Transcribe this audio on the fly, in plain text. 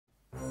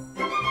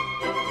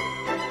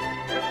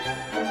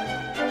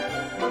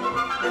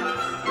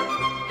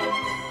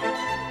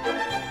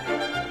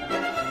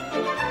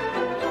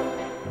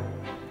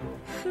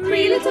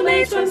little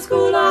maids from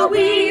school are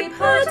we,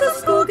 pert as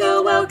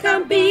schoolgirl well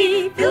can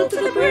be, filled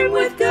to the brim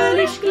with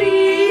girlish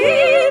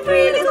glee.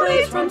 3 little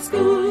maids from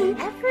school.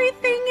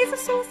 Everything is a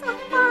source of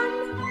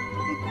fun.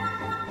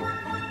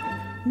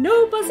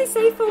 No buzz is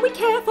safe, for we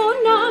care for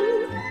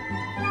none.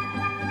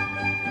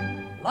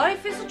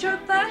 Life is a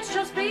joke that's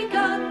just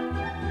begun.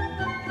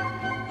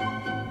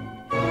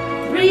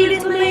 3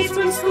 little maids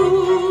from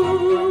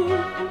school.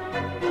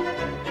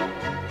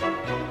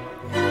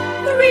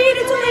 3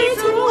 little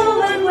maids who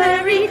all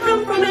unwary,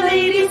 come from a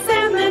lady's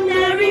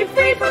seminary,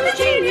 free from the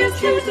genius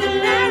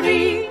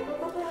tutelary.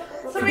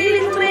 3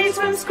 little maids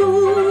from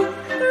school.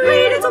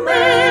 3 little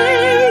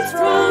maids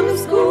from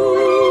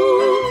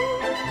school.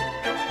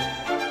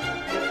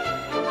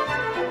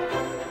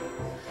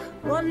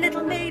 1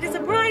 little maid is a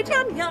bright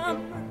yum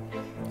yum.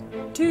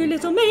 2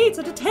 little maids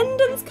at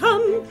attendance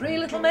come. 3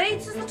 little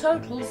maids is the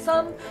total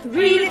sum.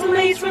 3 little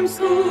maids from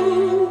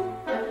school.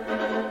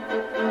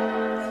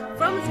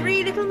 From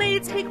 3 little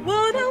maids take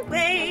 1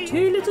 away.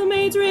 2 little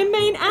maids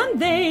remain and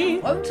they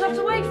won't have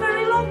to wait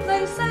very long,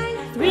 they say.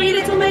 3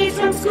 little maids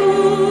from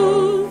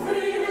school.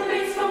 3 little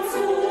maids from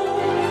school.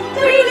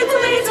 3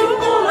 little maids who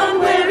all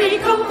unwary,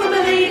 come from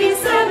a lady's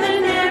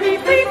seminary,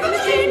 free from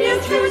the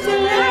genius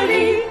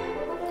tutelary.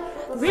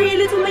 3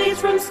 little maids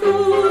from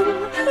school.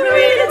 3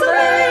 little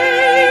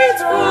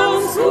maids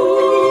from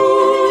school.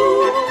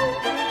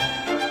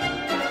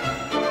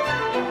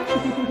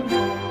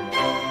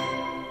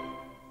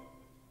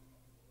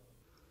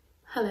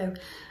 Hello,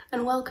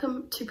 and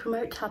welcome to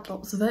promote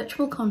Tadlop's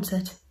virtual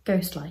concert,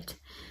 Ghostlight,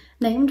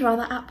 named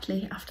rather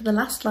aptly after the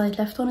last light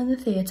left on in the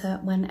theatre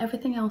when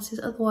everything else is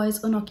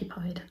otherwise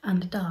unoccupied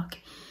and dark.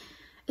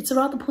 It's a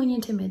rather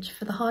poignant image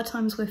for the hard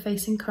times we're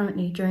facing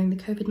currently during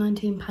the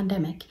COVID-19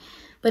 pandemic,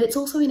 but it's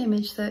also an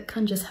image that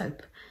conjures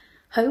hope.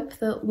 Hope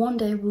that one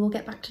day we will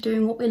get back to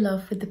doing what we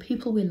love with the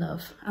people we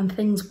love and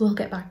things will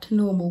get back to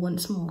normal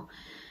once more.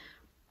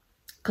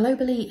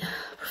 Globally,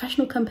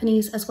 professional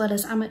companies as well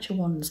as amateur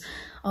ones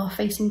are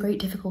facing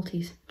great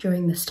difficulties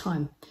during this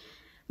time.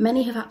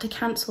 Many have had to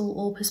cancel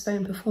or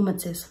postpone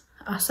performances,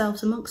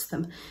 ourselves amongst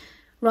them.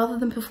 Rather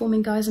than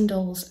performing Guys and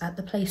Dolls at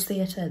the Place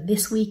Theatre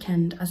this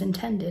weekend as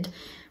intended,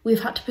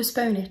 we've had to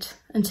postpone it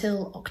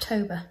until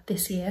October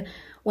this year,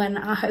 when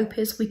our hope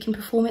is we can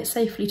perform it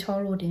safely to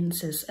our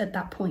audiences at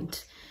that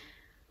point.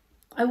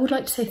 I would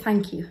like to say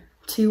thank you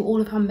to all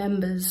of our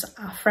members,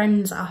 our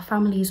friends, our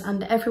families,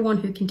 and everyone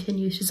who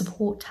continues to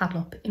support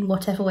Tadlop in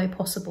whatever way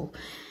possible.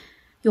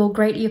 You're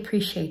greatly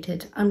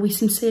appreciated, and we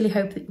sincerely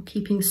hope that you're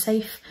keeping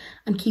safe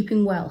and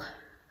keeping well.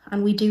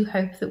 And we do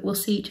hope that we'll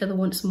see each other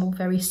once more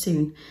very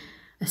soon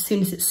as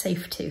it's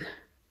safe to.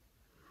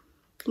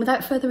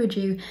 Without further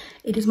ado,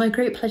 it is my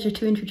great pleasure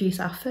to introduce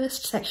our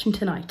first section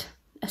tonight,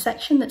 a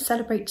section that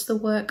celebrates the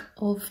work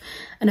of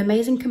an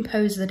amazing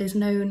composer that is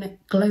known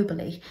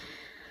globally,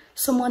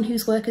 someone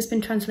whose work has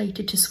been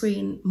translated to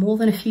screen more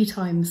than a few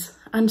times,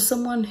 and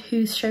someone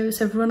whose shows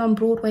have run on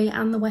Broadway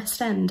and the West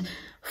End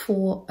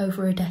for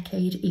over a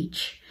decade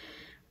each.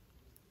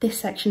 This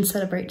section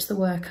celebrates the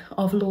work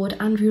of Lord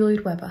Andrew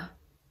Lloyd-Webber.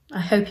 I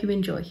hope you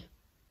enjoy.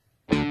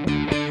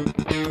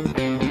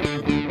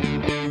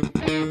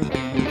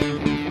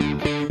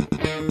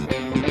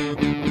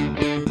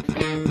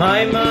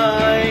 My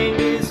mind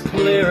is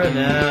clearer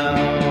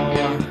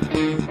now,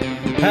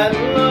 at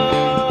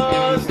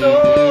last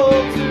all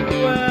too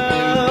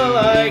well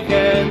I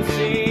can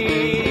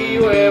see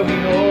where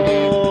we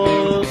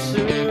all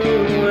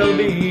soon will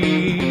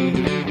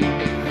be.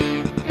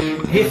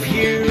 If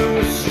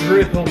you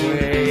strip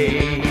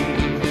away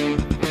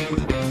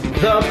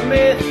the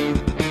myth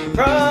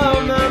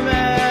from the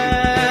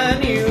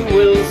man, you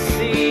will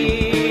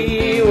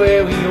see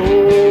where we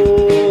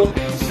all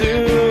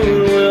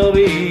soon will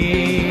be.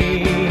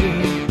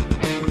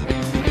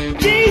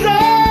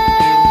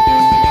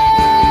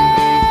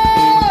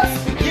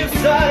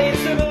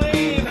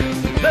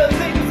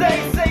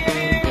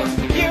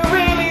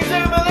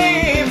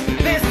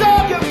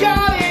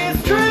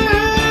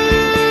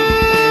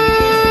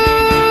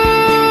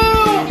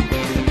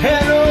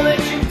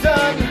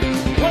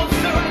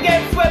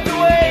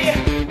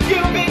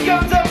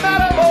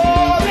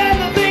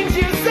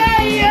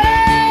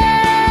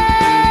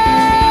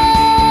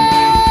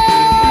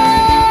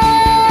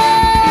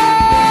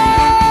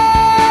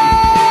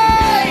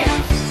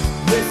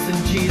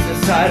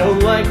 I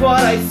don't like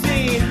what I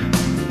see.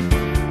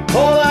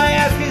 All I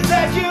ask is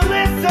that you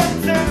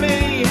listen to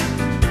me.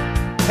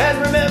 And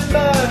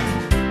remember,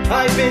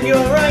 I've been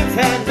your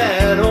right-hand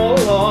man all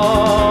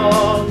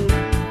along.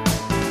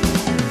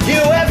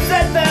 You have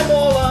set them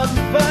all on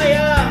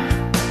fire.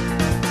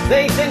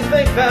 They think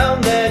they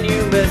found their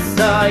new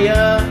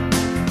messiah,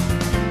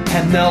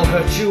 and they'll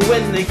hurt you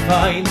when they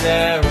find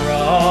they're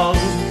wrong.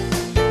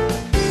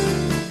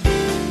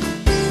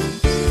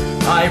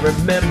 I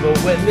remember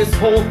when this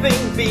whole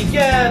thing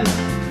began.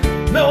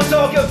 No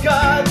talk of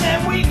God,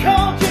 and we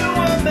called you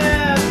a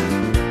man.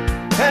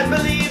 And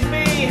believe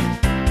me,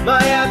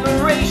 my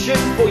admiration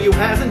for you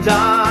hasn't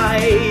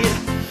died.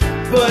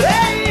 But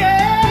hey,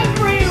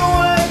 every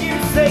word you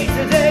say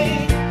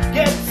today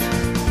gets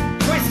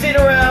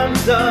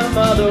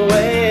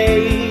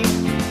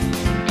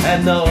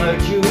and they'll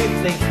hurt you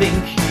if they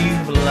think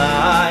you've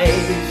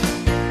lied.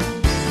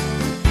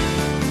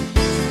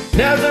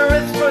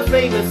 Nazareth's most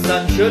famous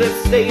son should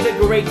have stayed a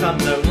great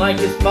unknown. Like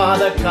his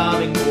father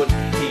carving wood,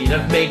 he'd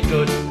have made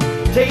good.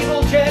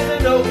 Table, chairs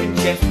and oaken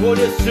chests would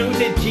have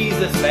suited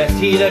Jesus best.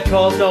 He'd have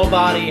caused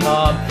nobody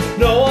harm,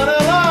 no one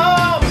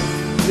alarm.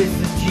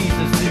 Listen,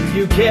 Jesus, do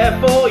you care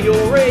for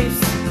your race?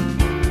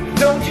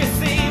 Don't you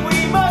see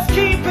we must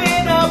keep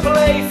in our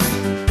place?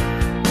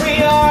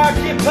 We are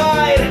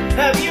occupied,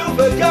 have you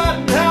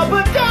forgotten how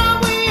put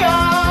down we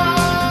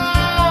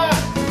are?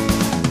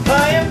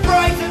 I am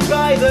frightened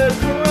by the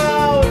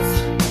crowds,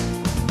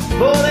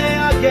 for they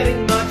are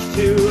getting much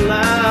too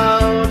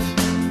loud,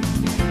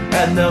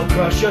 and they'll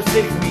crush us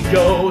if we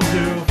go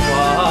too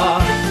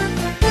far.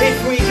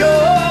 If we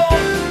go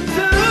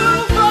too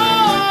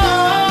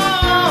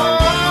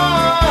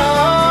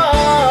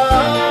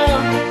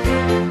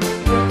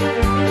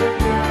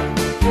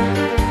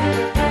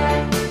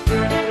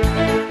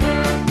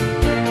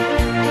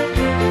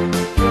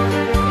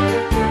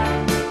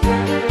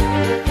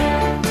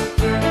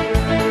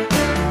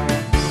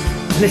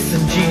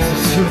Listen,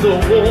 Jesus, to the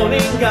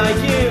warning I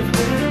give.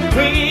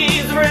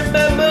 Please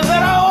remember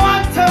that I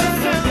want us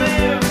to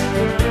live.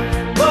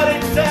 But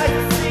it's sad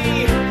to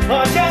see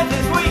our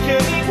chances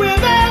weakening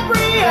with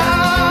every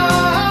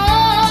hour.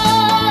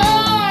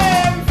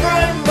 I'm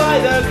frightened by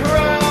the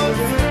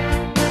crowds,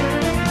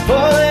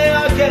 for they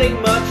are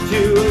getting much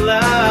too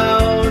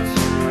loud.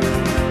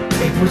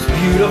 It was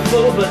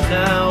beautiful, but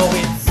now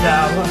it's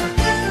sour.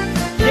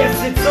 Yes,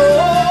 it's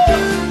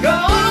all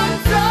gone.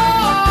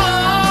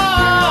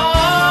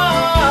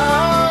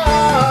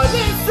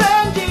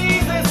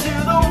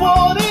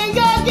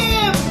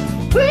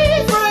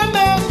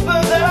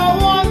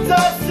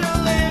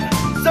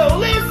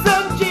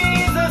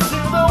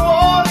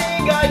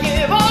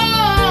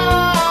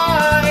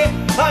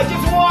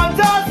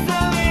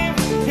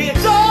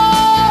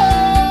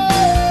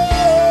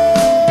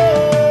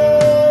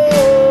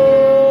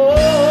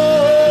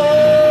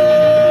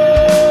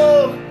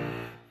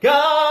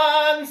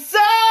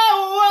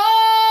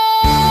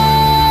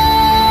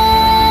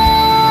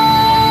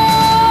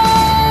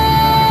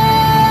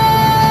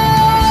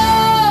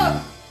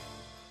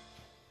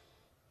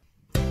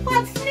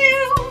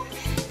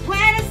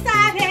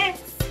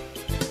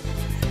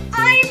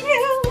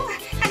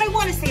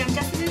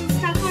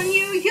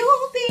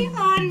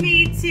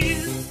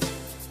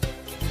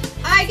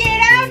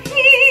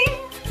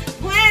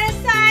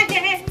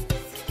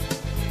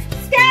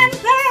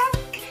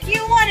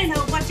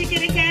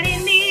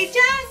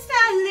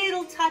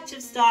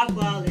 Of star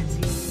quality.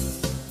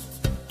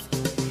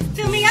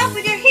 Fill me up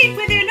with your heat,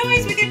 with your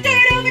noise, with your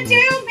dirt over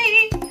to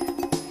me.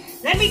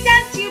 Let me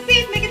dance to your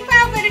beat, make it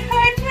loud, let it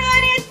hurt,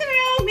 run it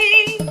through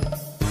me.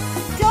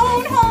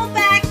 Don't hold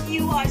back,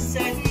 you are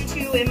certain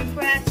to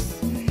impress.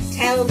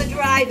 Tell the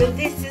driver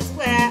this is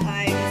where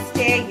I'm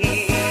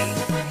staying.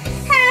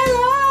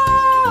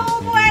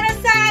 Hello,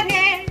 Buenos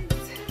Aires.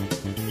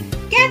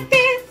 Get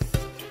this,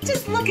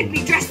 just look at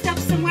me dressed up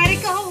somewhere to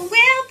go.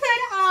 We'll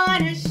put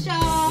on a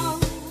show.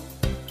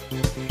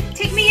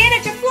 Take me in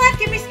at your flood,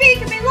 give me speed,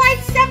 give me light,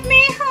 set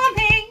me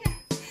humming.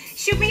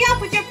 Shoot me up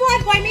with your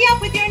blood, wind me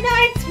up with your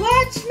knives,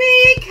 watch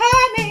me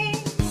coming.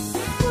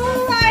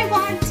 All I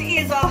want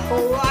is a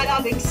whole lot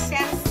of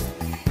excess.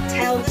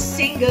 Tell the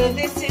singer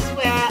this is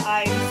where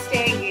I'm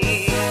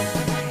staying.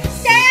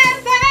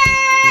 Stand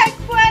back,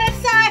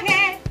 Buenos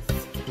Aires,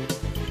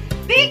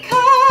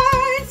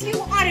 because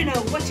you ought to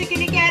know what you're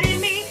gonna get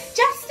in me.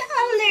 Just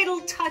a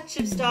little touch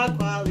of star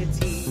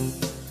quality.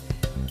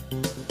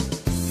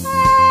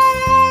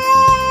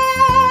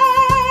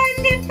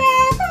 If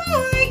ever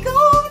I go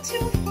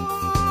too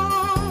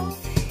far,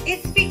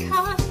 it's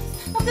because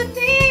of the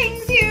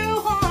things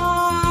you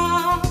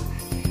are.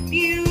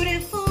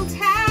 Beautiful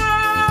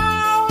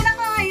town,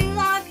 I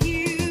love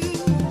you.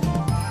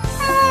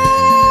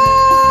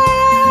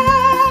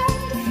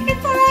 And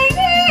if I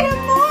need a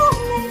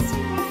moment's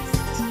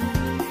rest,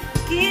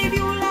 give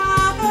you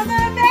love of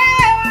the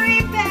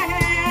very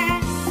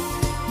best.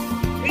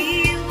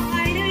 Real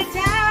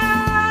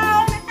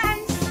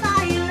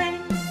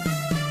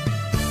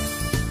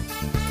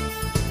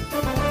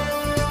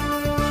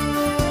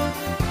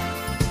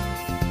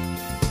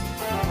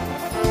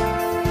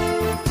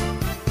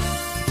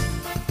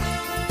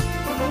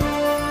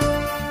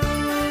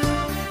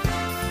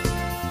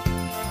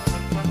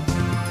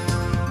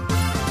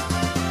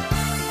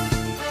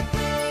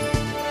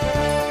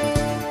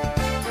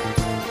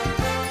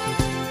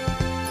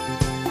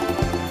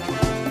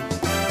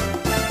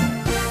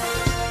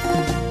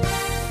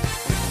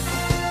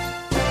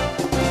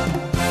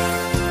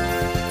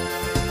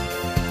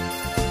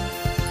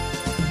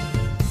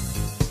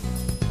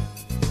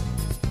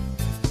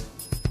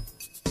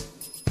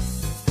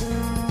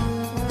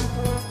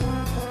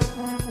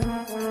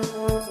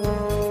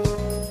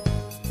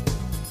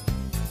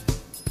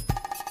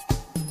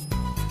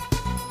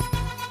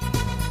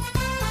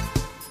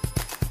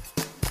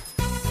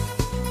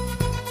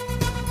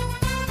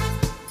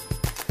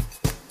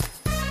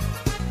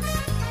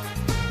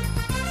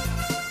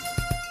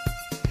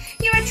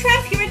You're a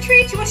tramp, you're a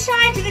treat, you will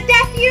shine to the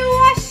death, you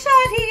are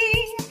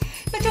shoddy.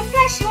 But your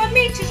flesh, your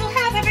meat, you shall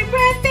have every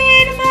breath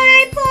in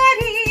my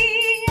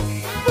body.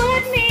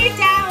 Put me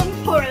down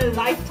for a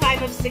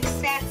lifetime of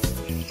success.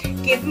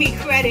 Give me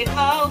credit,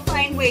 I'll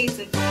find ways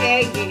of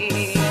paying.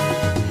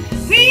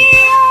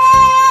 Rio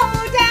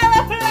de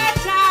la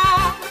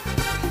Plata,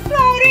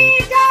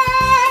 Florida,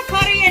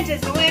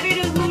 Corrientes, Nueve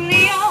de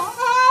Julio,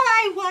 all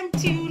I want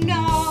to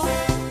know.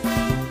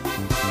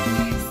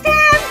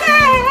 Stand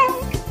back,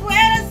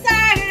 Buenos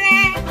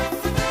Aires,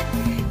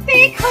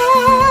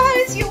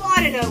 because you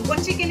ought to know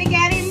what you're gonna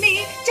get in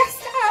me.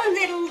 Just a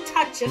little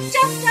touch of,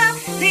 just a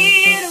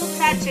little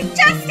touch of,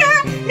 just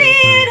a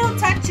little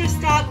touch of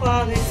star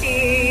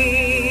quality.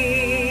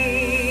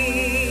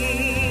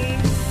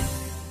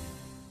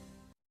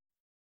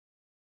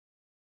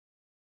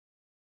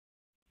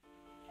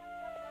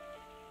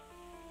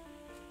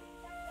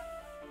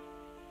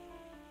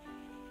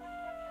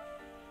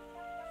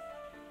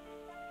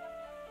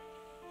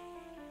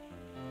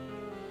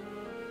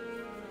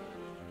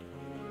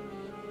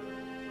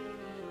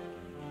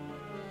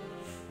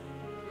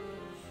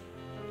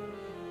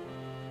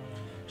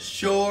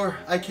 Sure,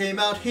 I came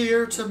out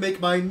here to make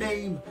my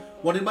name.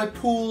 One in my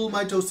pool,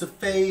 my dose of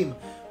fame.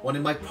 One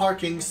in my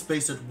parking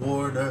space at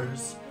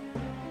Warner's.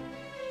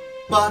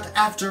 But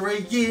after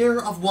a year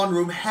of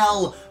one-room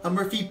hell, a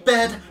Murphy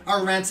bed,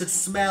 a rancid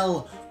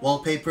smell,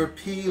 wallpaper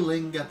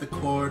peeling at the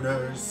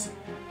corners.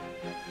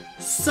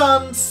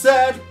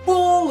 Sunset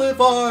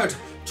Boulevard,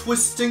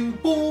 twisting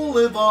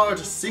Boulevard,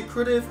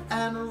 secretive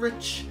and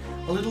rich,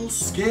 a little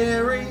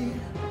scary.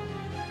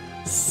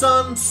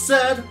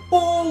 Sunset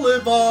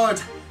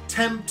Boulevard,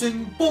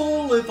 tempting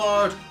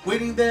Boulevard,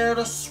 waiting there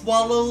to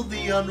swallow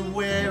the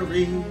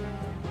unwary.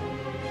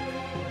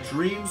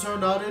 Dreams are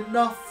not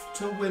enough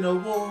to win a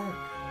war.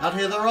 Out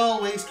here they're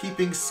always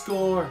keeping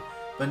score.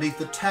 Beneath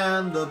the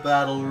tan the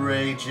battle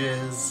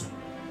rages.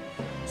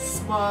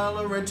 Smile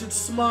a rented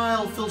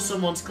smile, fill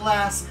someone's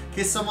glass,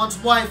 kiss someone's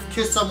wife,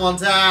 kiss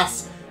someone's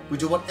ass. We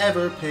do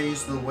whatever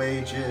pays the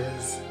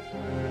wages.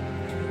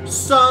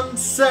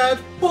 Sunset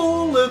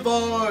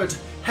Boulevard,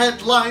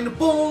 headline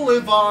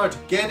Boulevard,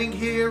 getting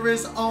here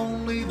is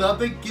only the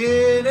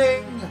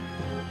beginning.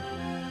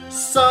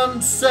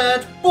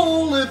 Sunset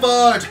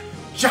Boulevard,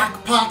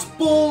 jackpot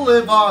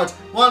Boulevard,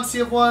 once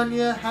you've won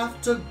you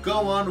have to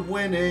go on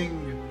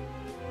winning.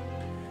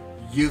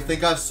 You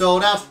think I've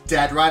sold out?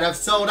 Dead right, I've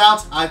sold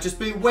out. I've just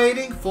been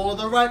waiting for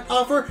the right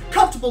offer.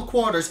 Comfortable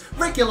quarters,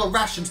 regular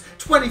rations,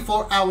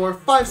 24-hour,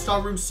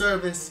 5-star room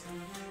service.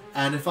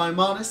 And if I'm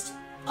honest,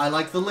 I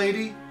like the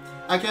lady.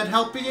 I can't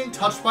help being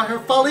touched by her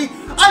folly.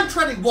 I'm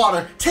treading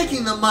water,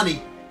 taking the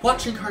money,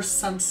 watching her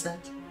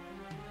sunset.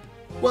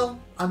 Well,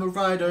 I'm a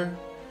rider.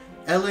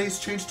 LA's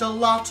changed a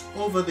lot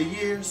over the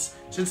years,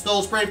 since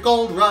those brave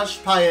gold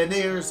rush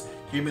pioneers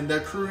came in their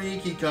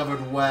creaky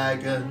covered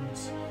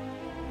wagons.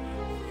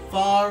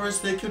 Far as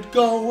they could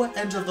go,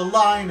 end of the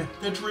line.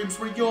 Their dreams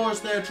were yours,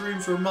 their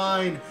dreams were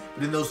mine,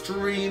 but in those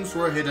dreams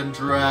were hidden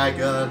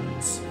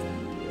dragons.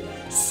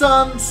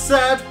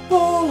 Sunset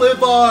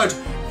Boulevard,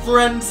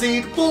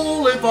 frenzied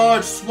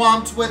Boulevard,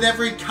 swamped with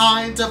every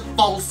kind of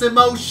false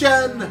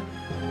emotion.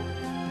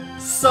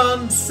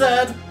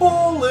 Sunset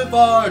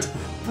Boulevard,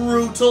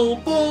 brutal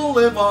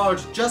Boulevard,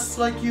 just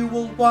like you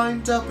will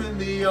wind up in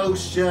the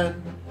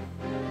ocean.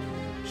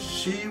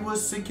 She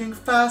was sinking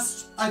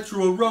fast, I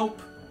threw a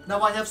rope.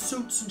 Now I have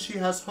suits and she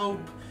has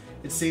hope.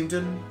 It seemed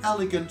an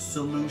elegant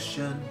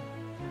solution.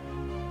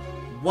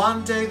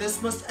 One day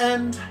this must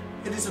end,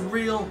 it isn't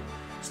real.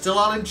 Still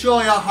I'll enjoy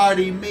a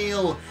hearty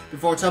meal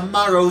before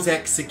tomorrow's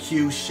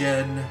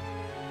execution.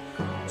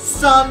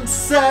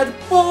 Sunset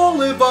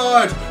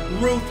Boulevard,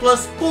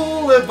 ruthless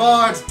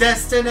Boulevard,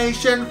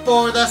 destination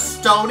for the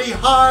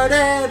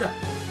stony-hearted.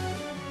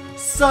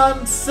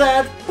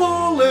 Sunset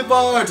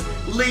Boulevard,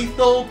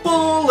 lethal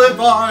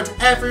Boulevard,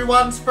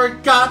 everyone's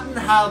forgotten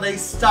how they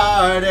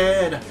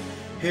started.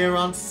 Here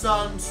on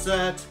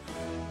Sunset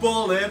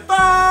Boulevard!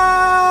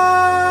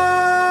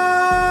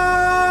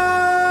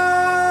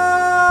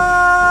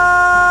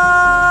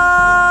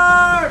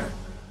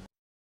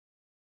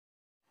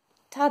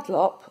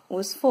 Tadlop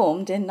was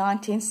formed in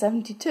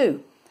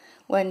 1972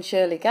 when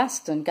Shirley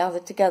Gaston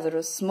gathered together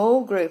a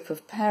small group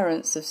of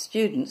parents of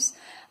students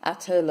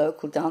at her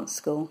local dance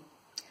school.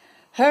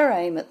 Her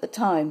aim at the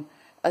time,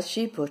 as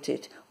she put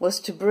it, was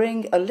to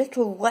bring a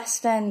little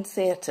West End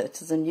theatre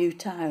to the new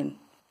town.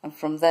 And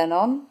from then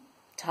on,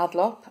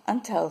 Tadlop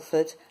and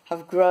Telford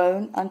have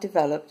grown and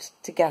developed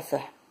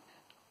together.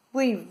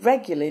 We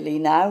regularly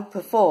now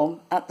perform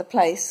at the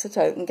Place at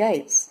Oaken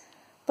Gates,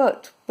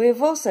 but we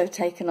have also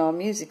taken our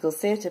musical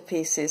theatre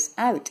pieces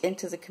out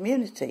into the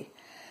community.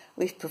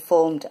 We've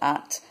performed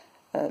at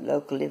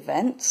local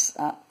events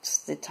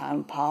at the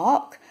town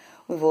park.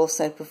 We've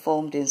also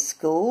performed in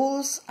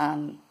schools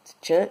and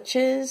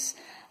churches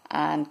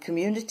and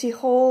community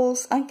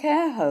halls and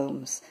care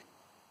homes.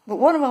 But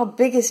one of our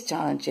biggest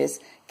challenges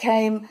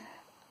came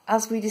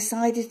as we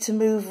decided to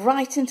move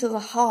right into the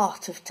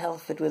heart of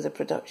Telford with a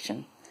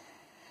production.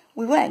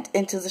 We went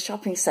into the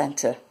shopping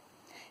centre.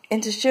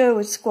 into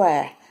Sherwood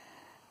Square,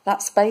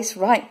 that space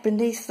right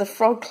beneath the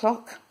frog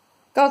clock.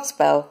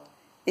 Godspell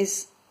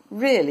is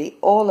really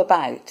all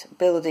about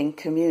building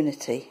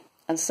community,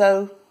 and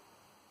so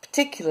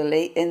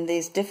particularly in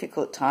these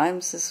difficult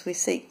times as we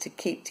seek to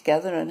keep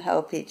together and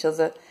help each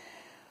other,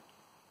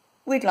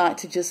 we'd like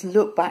to just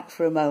look back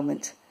for a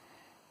moment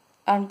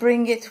and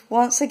bring it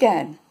once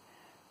again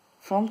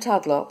from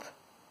Tadlop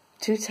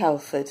to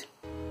Telford.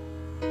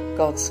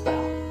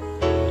 Godspell.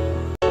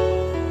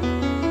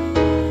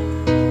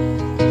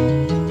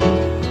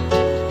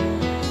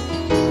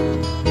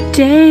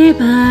 Day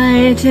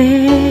by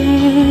day,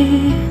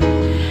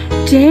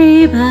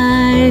 day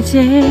by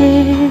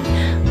day,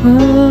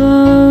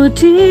 oh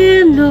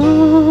dear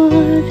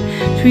Lord,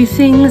 three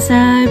things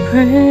I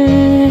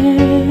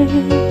pray: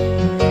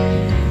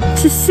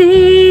 to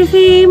see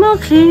thee more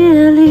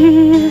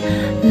clearly,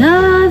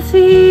 love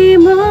thee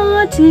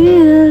more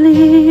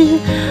dearly,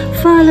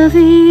 follow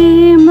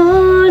thee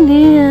more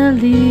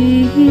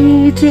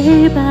nearly,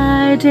 day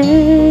by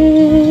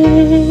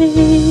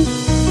day.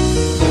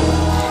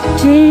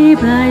 Day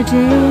by day,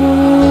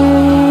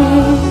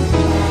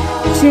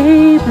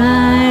 day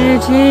by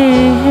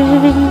day,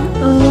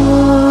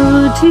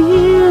 oh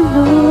dear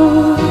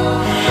Lord,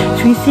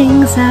 three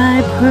things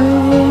I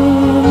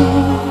pray: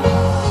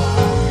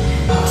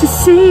 to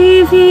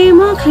see thee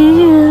more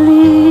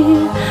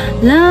clearly,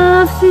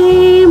 love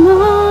thee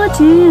more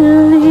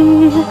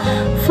dearly,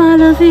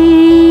 follow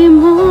thee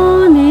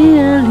more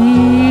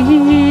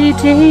nearly,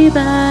 day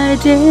by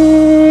day.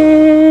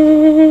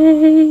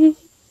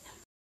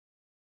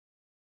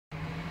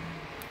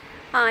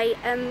 Hi,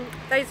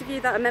 those of you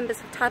that are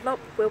members of Tadlop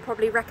will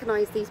probably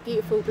recognise these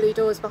beautiful blue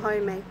doors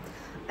behind me.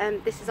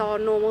 This is our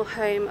normal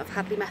home of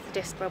Hadley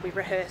Methodist, where we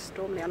rehearse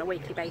normally on a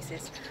weekly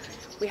basis.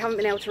 We haven't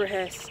been able to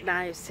rehearse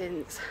now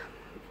since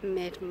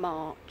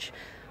mid-March,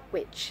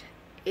 which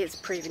is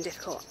proving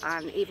difficult,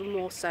 and even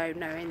more so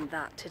knowing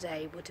that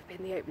today would have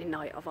been the opening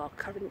night of our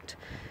current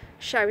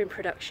show in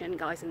production,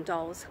 Guys and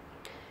Dolls.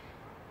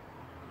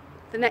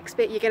 The next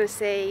bit you're going to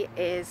see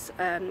is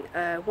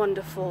a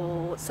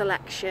wonderful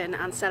selection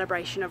and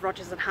celebration of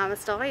Rodgers and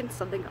Hammerstein,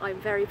 something I'm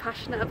very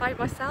passionate about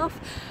myself.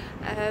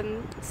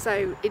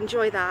 So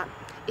enjoy that.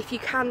 If you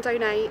can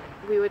donate,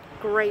 we would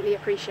greatly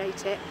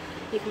appreciate it.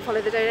 You can follow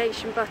the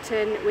donation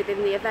button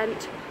within the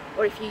event,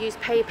 or if you use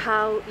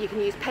PayPal, you can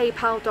use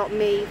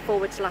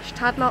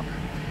paypal.me/Tadlop.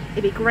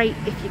 It'd be great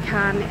if you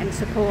can and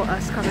support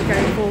us kind of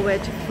going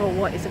forward for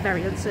what is a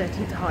very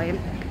uncertain time.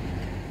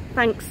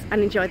 Thanks,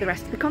 and enjoy the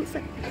rest of the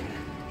concert.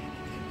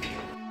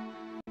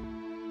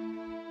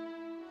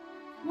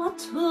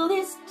 What will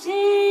this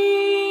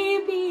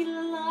day be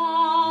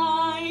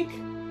like?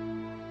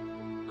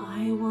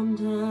 I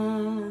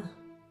wonder.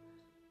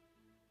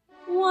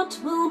 What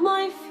will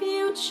my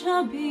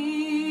future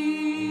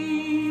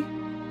be?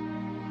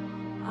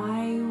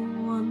 I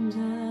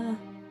wonder.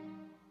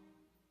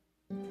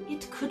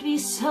 It could be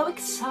so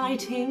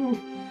exciting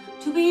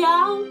to be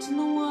out in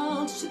the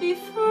world, to be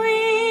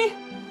free.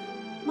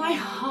 My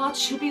heart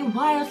should be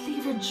wildly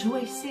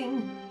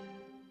rejoicing.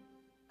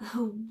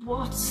 Oh,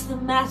 what's the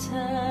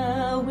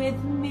matter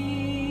with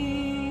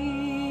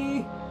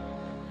me?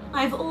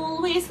 I've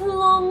always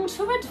longed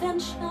for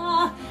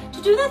adventure,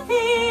 to do the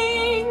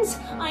things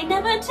I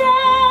never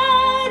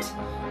dared.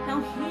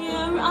 Now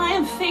here I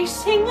am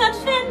facing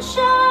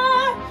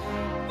adventure,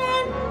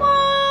 then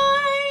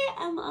why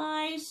am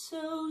I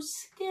so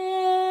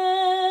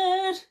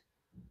scared?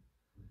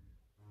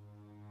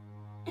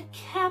 A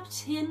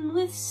captain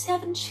with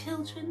 7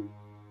 children.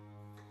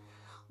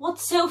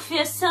 What's so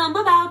fearsome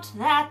about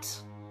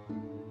that?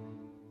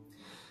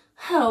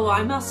 Oh,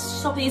 I must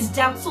stop these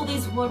doubts, all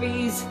these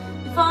worries.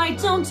 If I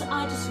don't,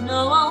 I just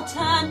know I'll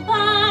turn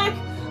back.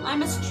 I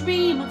must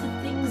dream of the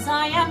things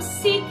I am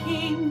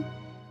seeking.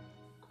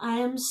 I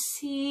am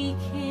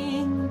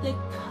seeking the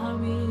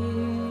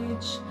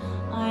courage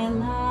I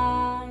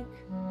lack.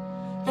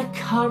 The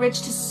courage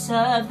to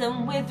serve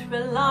them with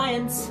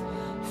reliance.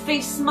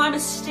 Face my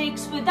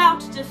mistakes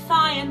without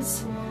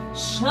defiance.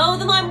 Show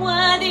them I'm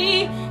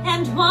worthy,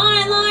 and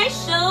while I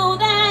show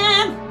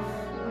them,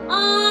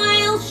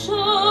 I'll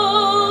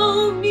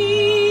show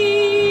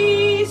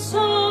me.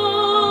 So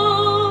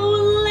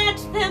let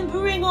them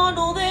bring on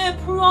all their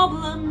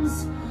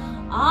problems.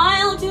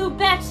 I'll do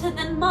better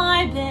than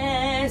my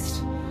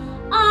best.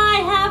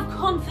 I have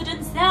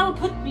confidence they'll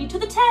put me to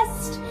the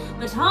test,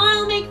 but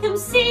I'll make them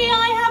see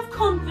I have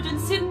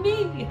confidence in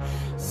me.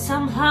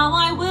 Somehow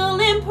I will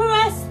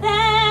impress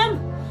them.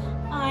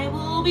 I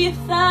will be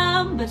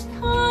firm but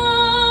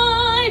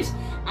kind,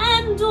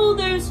 and all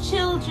those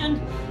children,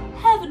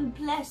 heaven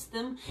bless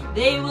them,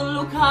 they will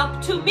look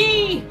up to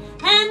me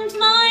and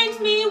mind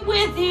me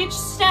with each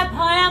step.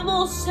 I am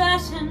more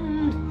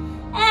certain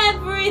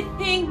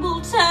everything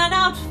will turn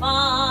out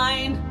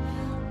fine.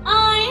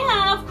 I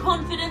have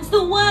confidence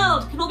the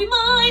world can all be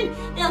mine.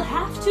 They'll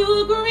have to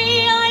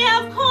agree I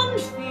have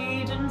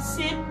confidence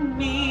in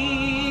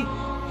me.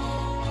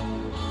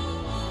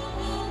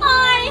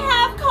 I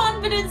have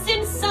confidence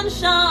in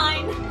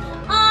sunshine.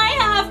 I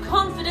have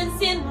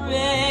confidence in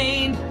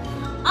rain.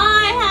 I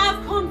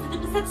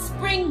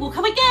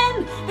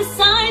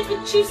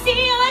but you see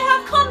I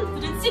have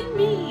confidence in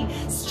me.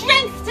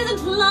 Strength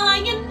doesn't lie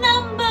in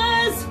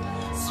numbers.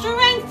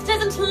 Strength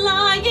doesn't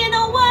lie in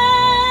a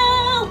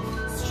well.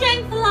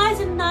 Strength lies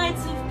in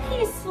nights of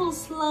peaceful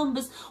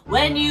slumbers.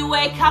 When you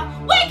wake up,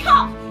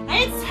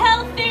 it's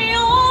healthy.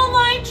 All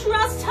I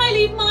trust, I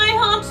leave my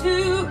heart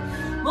to.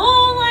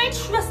 All I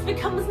trust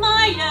becomes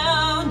my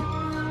own.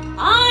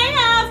 I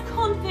have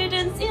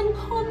confidence in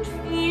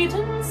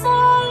confidence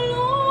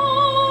alone.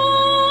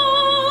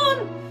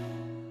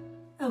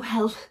 Oh,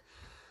 help.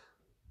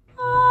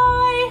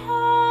 I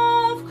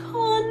have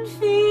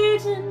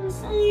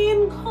confidence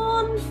in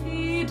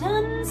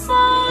confidence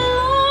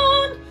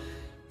alone.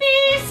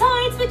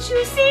 Besides which,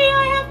 you see,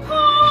 I have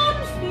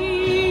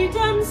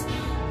confidence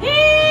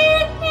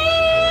in me.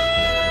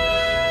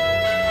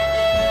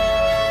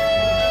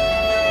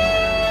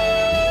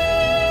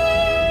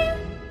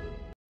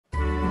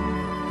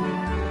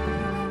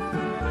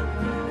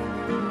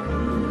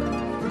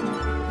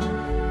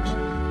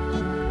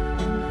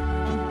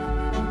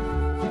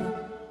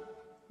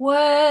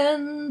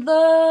 When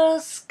the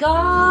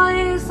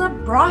sky's a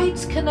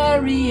bright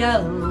canary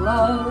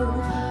yellow,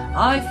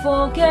 I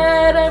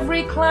forget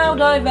every cloud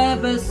I've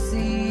ever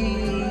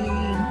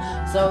seen.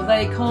 So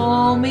they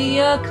call me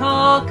a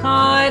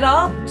cockeyed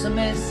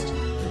optimist,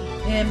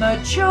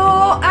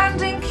 immature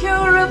and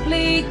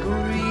incurably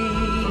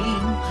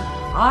green.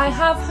 I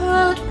have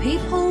heard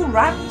people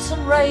rant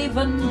and rave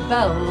and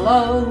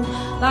bellow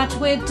that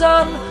we're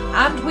done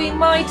and we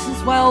might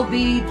as well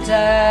be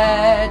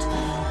dead.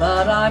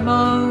 But I'm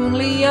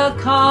only a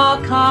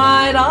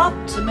cockeyed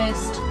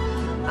optimist,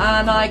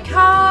 and I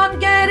can't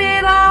get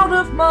it out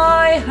of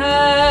my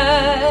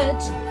head.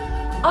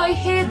 I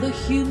hear the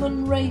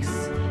human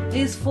race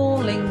is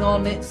falling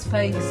on its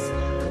face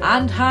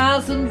and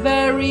hasn't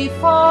very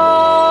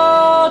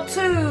far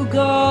to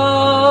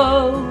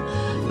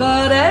go.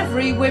 But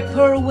every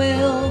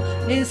whippoorwill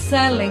is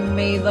selling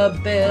me the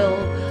bill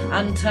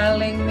and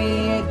telling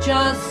me it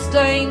just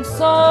ain't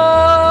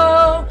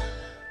so.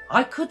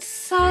 I could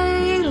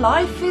say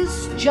life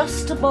is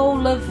just a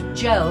bowl of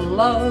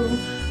jello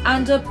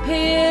and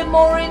appear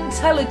more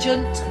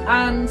intelligent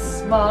and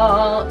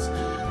smart,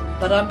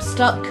 but I'm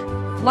stuck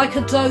like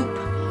a dope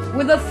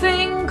with a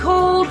thing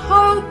called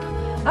hope,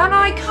 and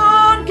I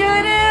can't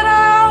get it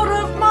out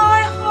of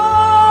my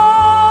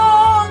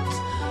heart.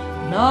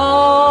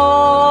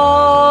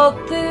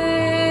 Not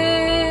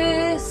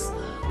this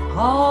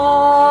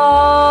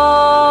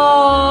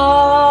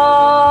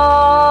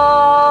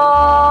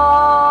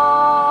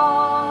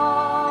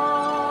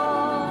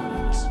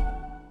heart.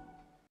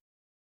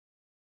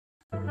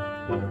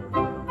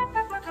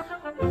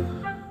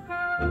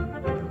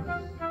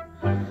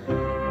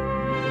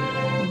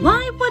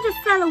 Why would a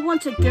fella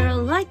want a girl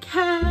like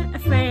her, a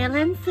frail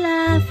and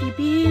fluffy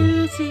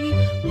beauty?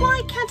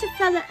 Why can't a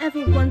fella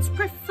ever once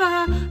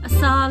prefer a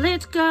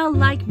solid girl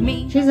like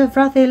me? She's a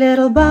frothy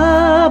little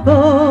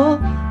bubble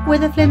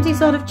with a flimsy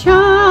sort of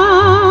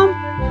charm,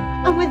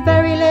 and with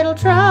very little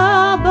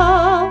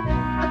trouble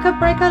I could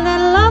break a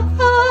little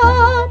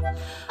heart.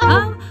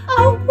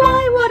 Oh,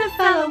 why would a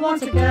fella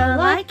want a girl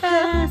like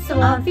her, so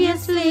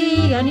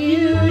obviously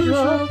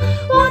unusual?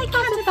 Why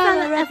can't a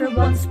fella ever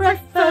once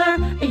prefer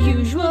a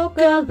usual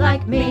girl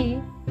like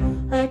me?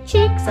 Her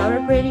cheeks are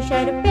a pretty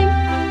shade of pink,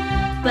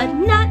 But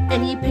not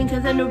any pinker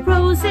than a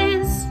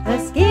rose's. her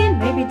skin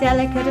may be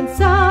delicate and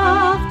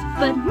soft,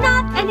 But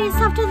not any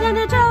softer than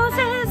a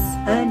dose's.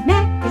 her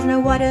neck is no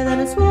wider than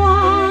a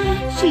swan.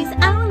 She's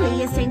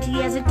only as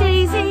dainty as a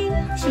daisy.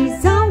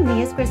 She's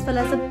only as graceful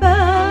as a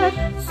bird.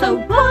 So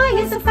why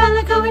is a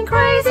fella going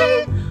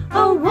crazy?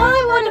 Oh, why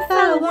would a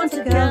fella want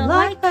a girl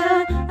like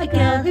her, a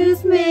girl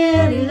who's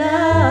merely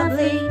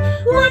lovely?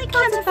 Why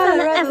can't a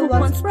fella ever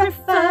once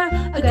prefer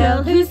a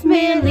girl who's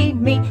merely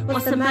me?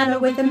 What's the matter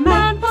with the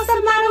man? What's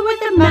the matter with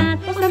the man?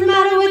 What's the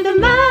matter with the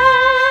man?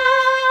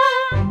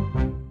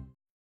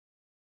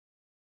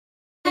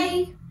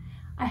 Hey!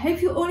 I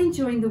hope you're all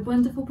enjoying the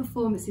wonderful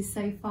performances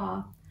so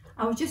far.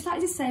 I would just like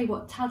to say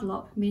what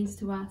Tadlop means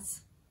to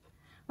us.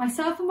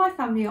 Myself and my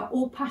family are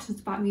all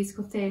passionate about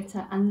musical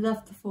theatre and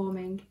love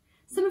performing.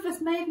 Some of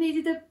us may have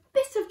needed a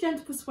bit of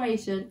gentle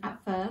persuasion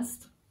at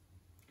first.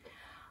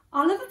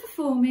 Our love of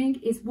performing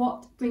is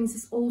what brings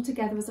us all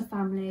together as a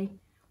family.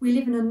 We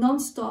live in a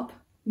non-stop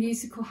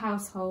musical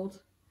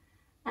household,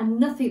 and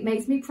nothing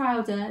makes me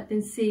prouder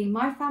than seeing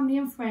my family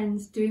and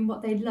friends doing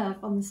what they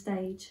love on the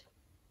stage.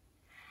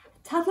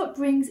 Tadlop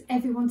brings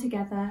everyone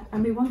together,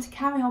 and we want to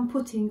carry on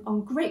putting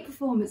on great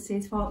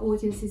performances for our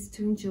audiences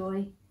to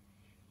enjoy.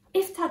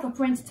 If Tadlop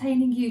are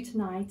entertaining you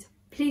tonight,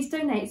 please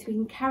donate so we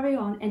can carry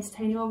on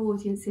entertaining our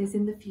audiences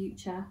in the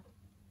future.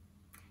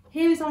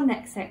 Here is our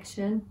next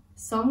section,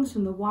 Songs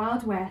from the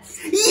Wild West.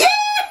 Yeah!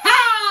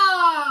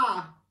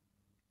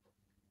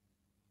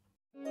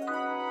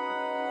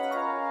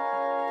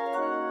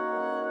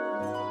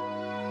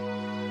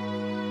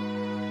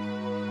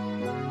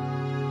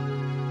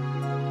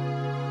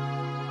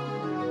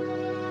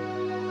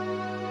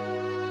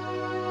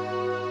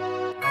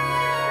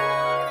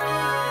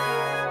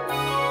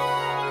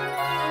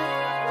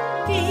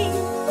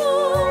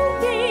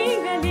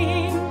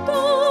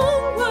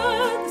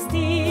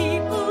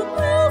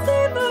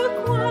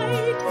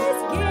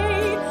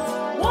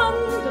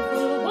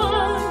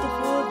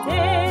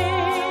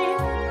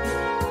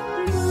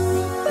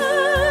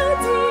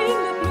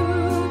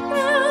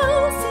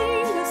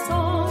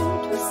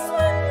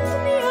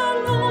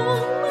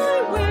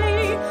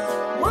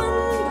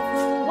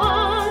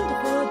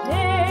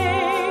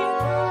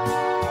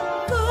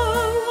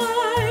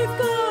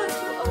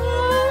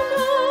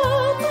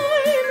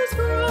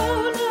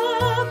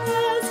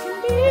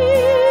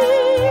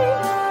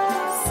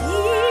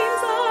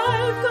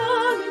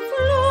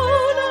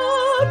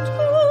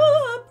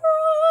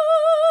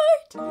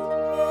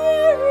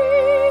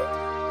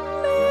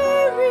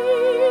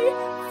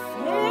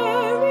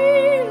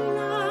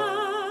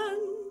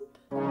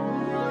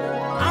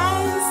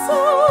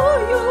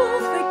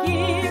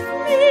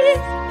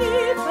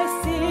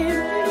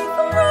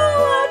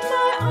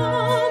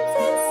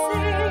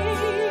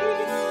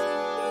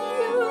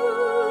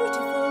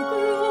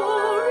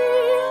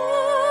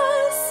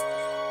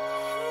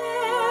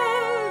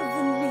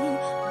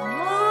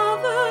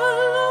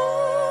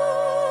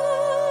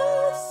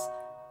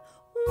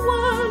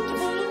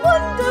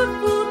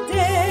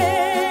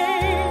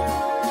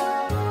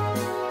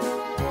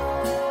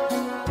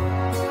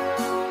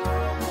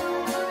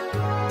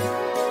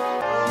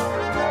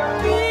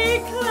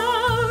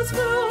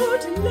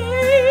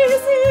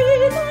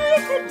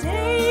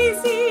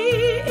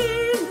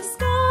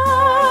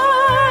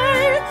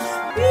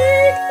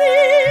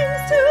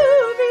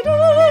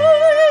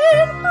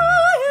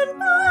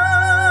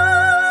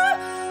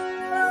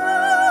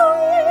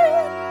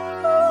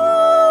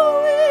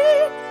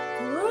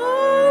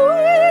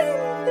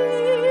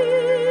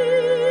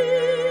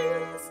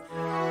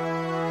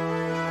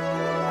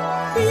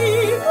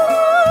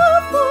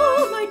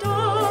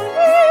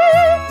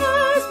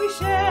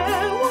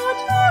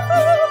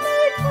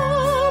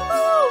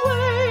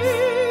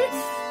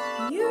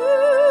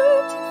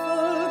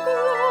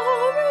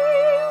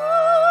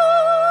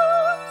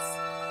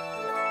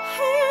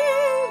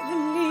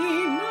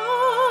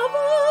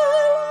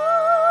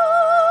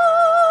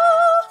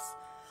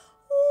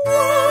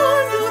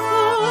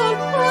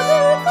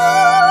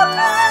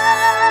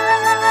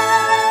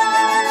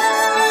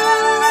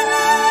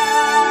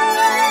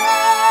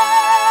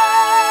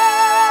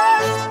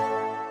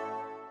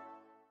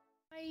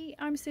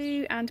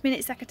 and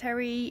Minute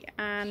Secretary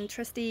and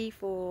Trustee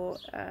for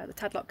the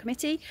Tadlop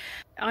Committee.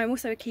 I'm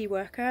also a key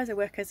worker, as I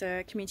work as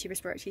a Community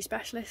Respiratory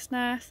Specialist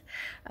nurse.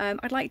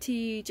 I'd like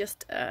to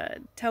just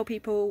tell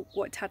people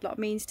what Tadlop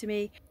means to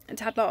me. And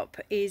Tadlop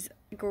is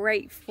a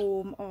great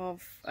form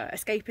of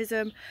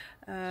escapism,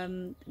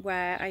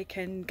 where I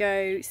can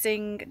go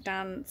sing,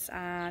 dance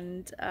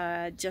and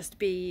just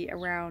be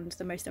around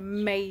the most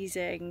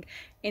amazing,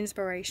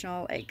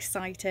 inspirational,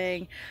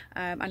 exciting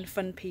and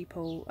fun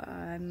people.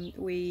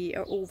 We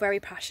are all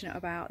very passionate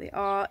about the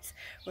arts,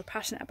 we're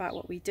passionate about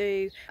what we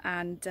do,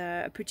 and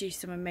produce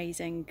some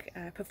amazing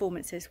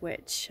performances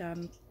which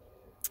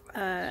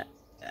are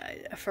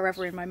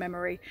forever in my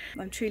memory.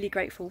 I'm truly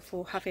grateful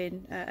for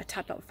having a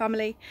Tadlop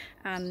family,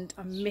 and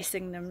I'm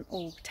missing them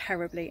all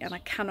terribly, and I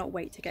cannot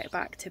wait to get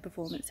back to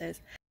performances.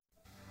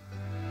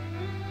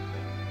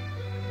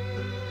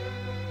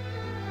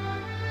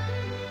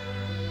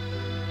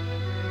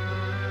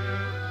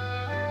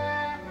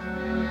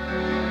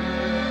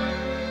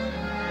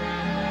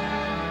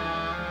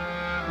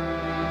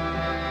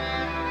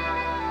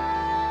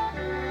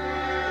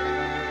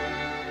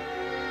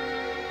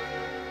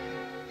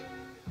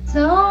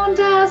 Don't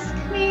ask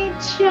me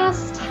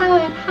just how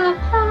it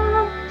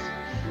happened,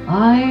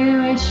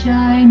 I wish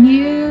I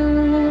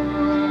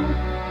knew.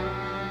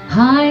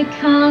 I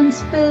can't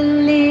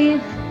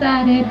believe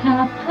that it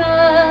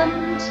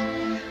happened,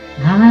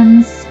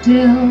 and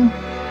still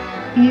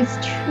it's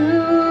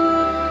true.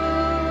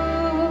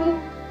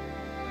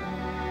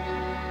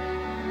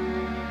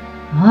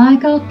 I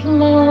got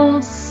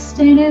lost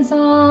in his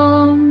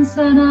arms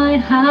and I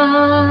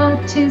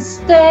had to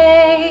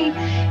stay.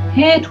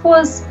 It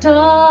was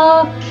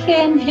dark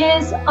in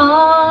his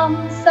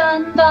arms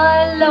and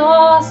I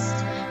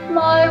lost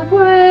my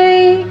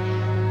way.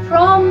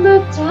 From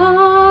the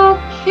dark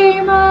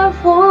came a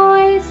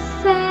voice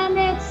and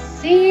it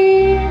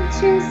seemed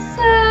to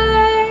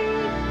say,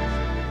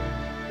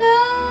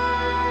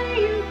 there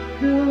you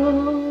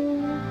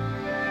go,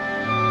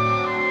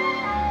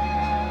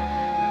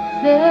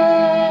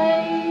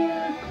 there you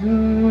go.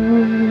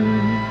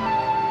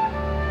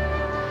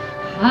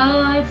 How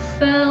I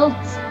felt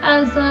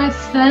as I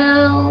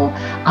fell,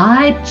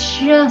 I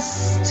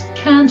just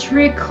can't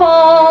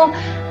recall,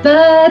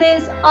 but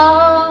his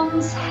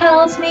arms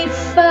held me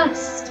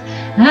fast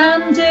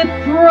and it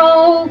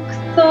broke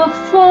the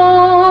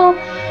fall.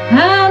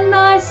 And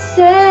I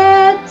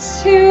said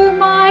to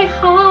my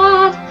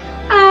heart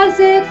as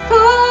it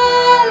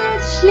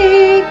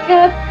foolishly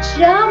kept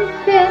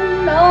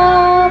jumping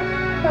up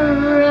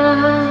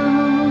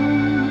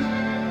around,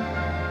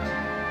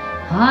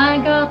 I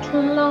got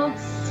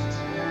lost,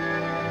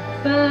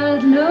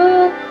 but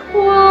look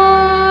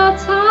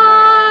what I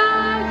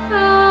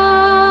found.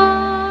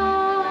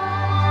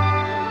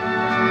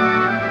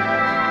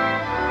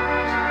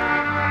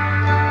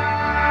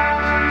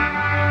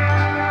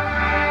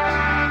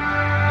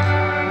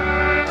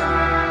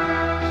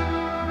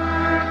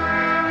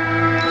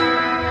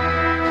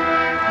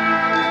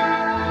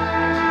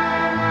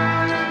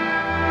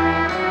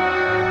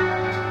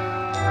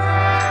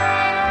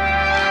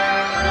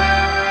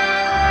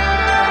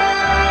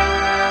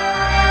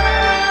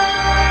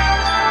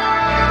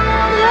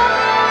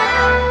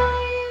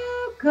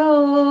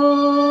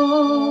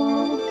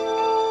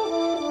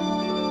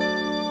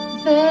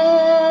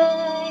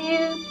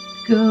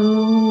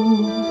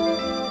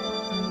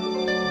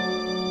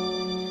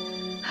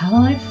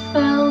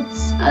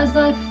 As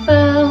I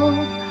fell,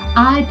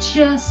 I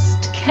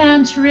just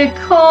can't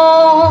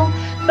recall,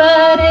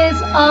 but his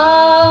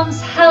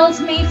arms held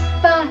me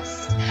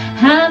fast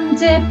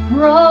and it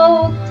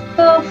broke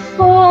the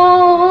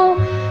fall.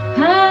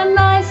 And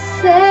I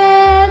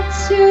said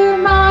to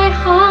my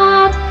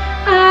heart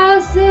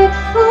as it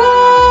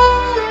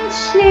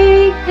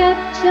foolishly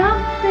kept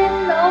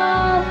jumping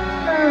up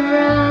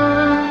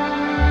around,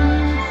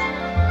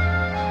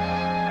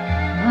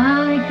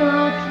 I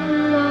got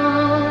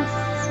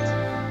lost,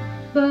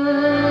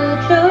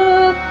 but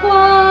look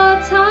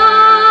what I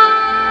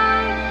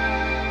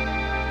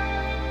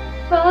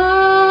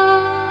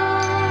found.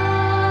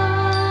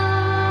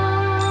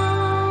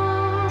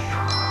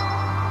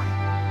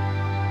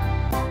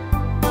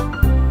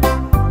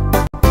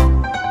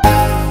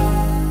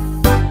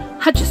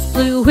 I just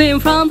flew in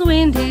from the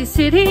Windy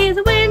City.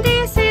 The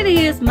Windy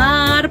City is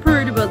mighty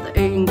pretty, but they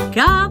ain't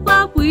got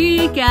what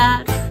we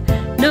got.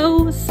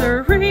 No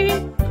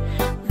siree.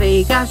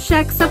 They got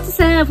shacks up to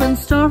 7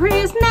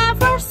 stories,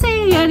 never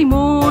see any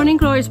morning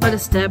glories, but a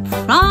step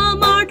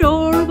from our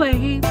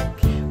doorway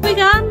we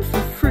got 'em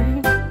for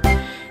free.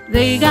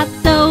 They got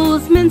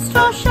those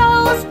minstrel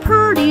shows,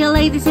 pretty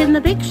ladies in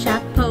the big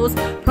chapeaus,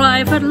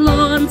 private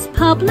lawns,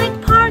 public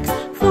parks,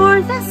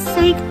 for the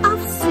sake of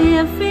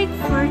civic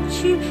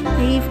virtue.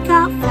 They've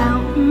got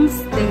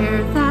fountains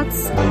there that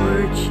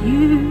scorch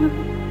you.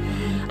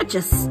 I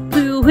just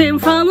flew in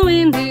from the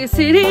Windy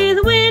City.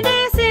 The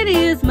Windy City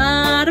is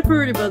mighty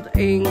pretty, but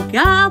they ain't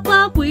got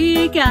what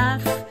we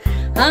got.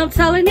 I'm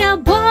telling you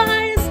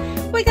boys,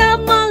 we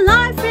got more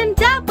life in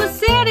Dapper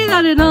City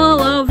than in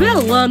all of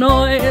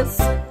Illinois.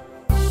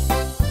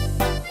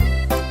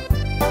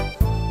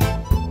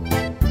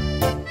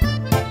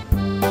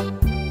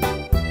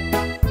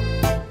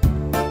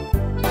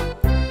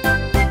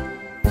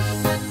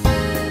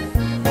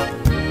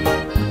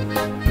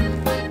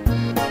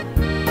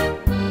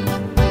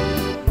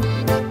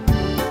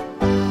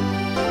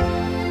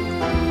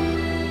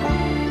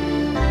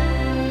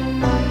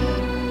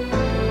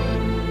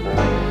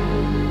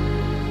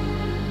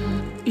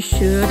 You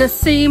should have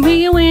seen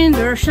me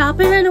window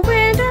shopping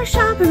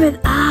with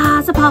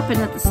eyes a popping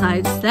at the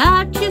sights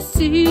that you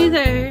see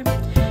there.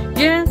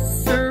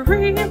 Yes,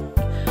 sirree.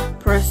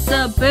 Press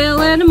a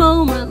bell and a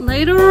moment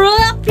later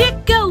up you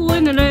go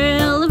in an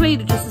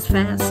elevator just as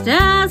fast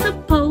as a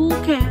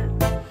polecat.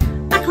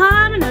 I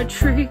climb in a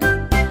tree.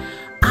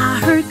 I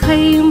heard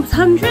claims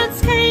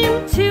hundreds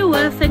came to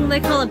a thing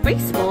they call a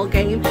baseball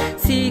game.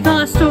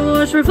 Cigar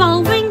stores,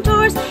 revolving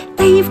doors,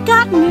 they've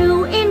got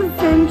new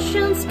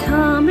inventions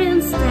come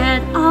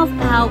instead of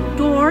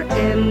outdoor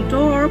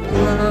indoor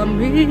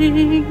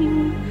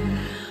plumbing.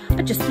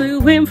 I just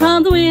flew in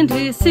from the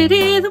Windy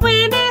City. The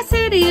Windy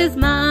City is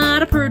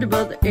mighty pretty,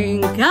 but they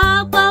ain't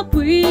got what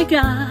we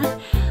got.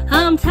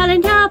 I'm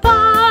telling ya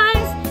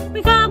boys,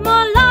 we got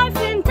more life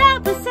in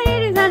Tampa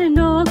City than in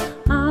all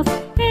of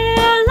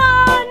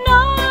Illinois.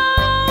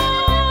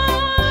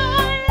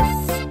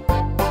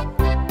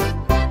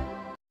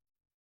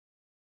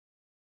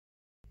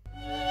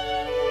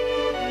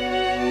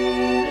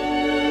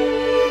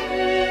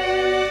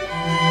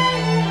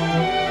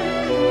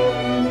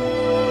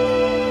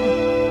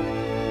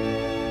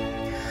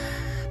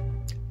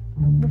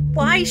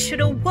 Why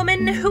should a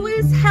woman who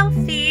is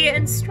healthy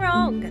and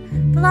strong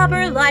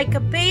blubber like a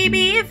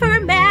baby if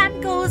her man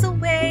goes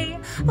away,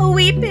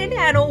 a-weeping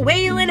and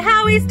a-wailing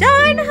how he's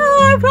done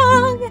her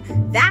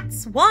wrong?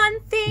 That's one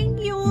thing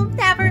you'll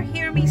never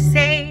hear me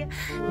say.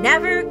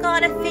 Never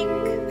gonna think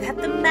that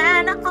the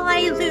man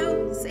I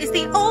lose is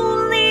the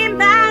only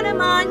man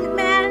among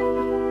men.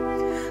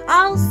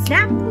 I'll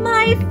snap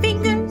my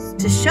fingers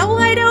to show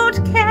I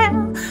don't care.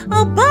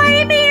 I'll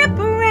buy me a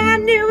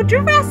brand new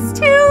dress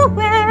to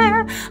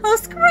wear. I'll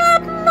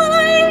scrub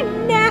my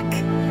neck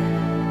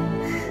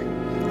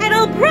and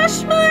I'll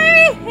brush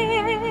my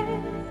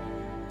hair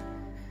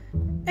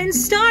and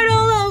start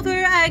all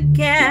over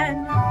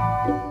again.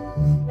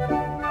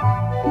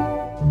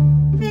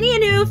 Many a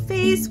new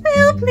face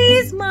will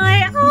please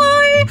my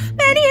eye,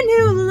 many a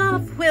new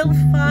love will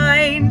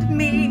find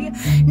me.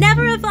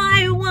 Never have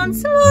I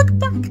once looked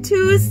back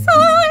to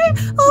sigh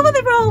over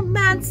the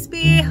romance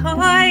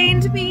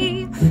behind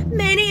me.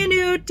 Many a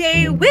new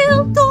day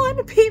will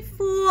dawn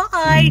before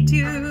I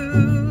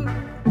do.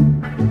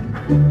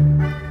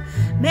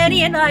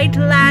 Many a night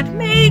lad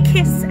may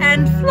kiss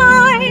and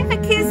fly. A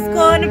kiss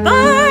gone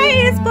by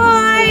is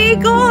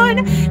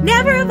bygone.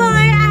 Never have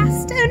I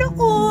asked an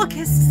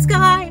August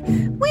sky,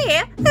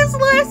 where has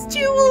last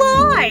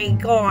July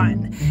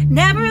gone?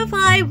 Never have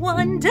I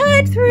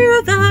wandered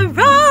through the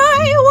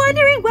rye,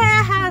 wondering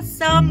where has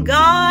some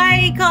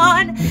guy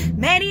gone.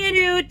 Many a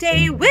new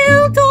day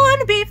will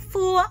dawn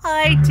before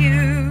I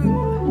do.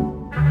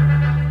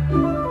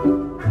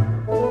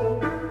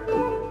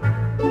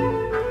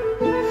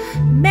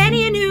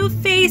 Many a new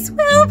face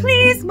will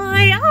please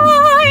my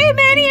eye,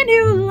 many a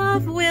new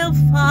love will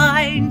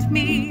find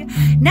me.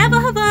 Never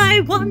have I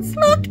once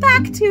looked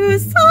back to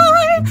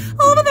sigh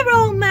over the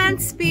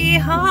romance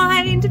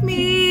behind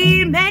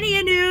me. Many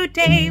a new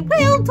day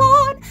will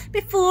dawn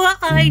before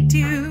I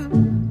do.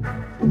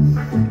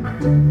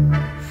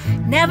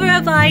 Never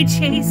have I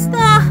chased the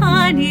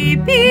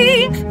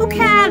honeybee who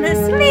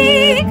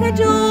carelessly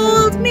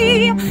cajoled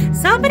me.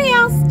 Somebody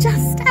else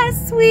just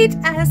as sweet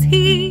as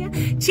he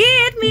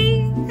cheered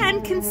me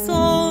and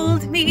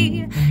consoled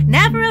me.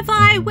 Never have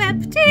I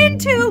wept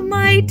into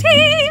my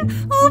tea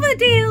over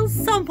deals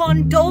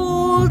someone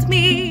doled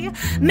me.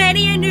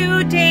 Many a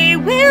new day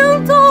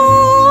will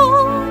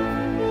dawn.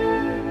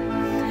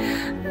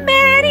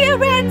 Many a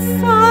red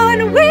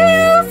sun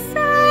will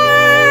set.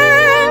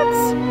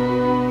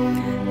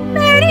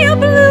 Many a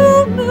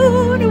blue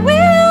moon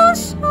will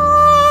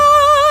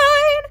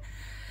shine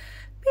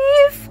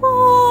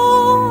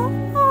before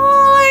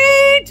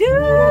I do.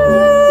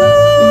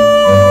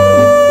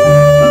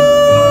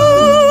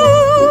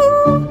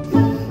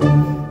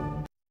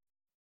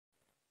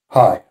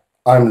 Hi,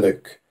 I'm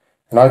Luke,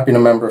 and I've been a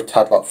member of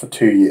Tadlop for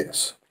 2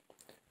 years.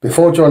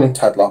 Before joining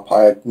Tadlop,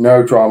 I had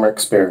no drama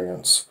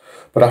experience,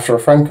 but after a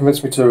friend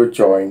convinced me to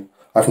join,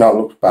 I've not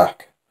looked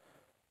back.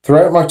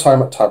 Throughout my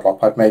time at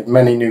Tadlop, I've made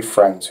many new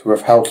friends who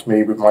have helped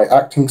me with my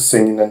acting,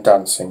 singing and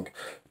dancing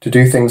to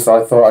do things that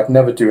I thought I'd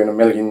never do in a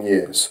million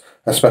years,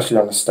 especially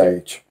on a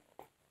stage.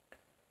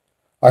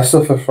 I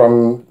suffer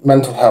from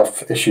mental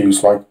health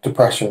issues like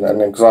depression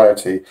and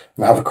anxiety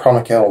and have a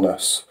chronic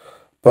illness,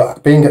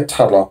 but being at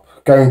Tadlop,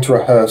 going to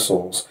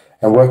rehearsals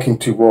and working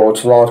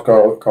towards large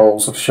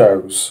goals of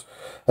shows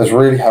has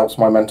really helped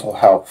my mental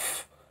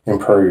health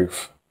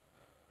improve.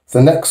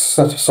 The next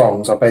set of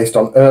songs are based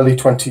on early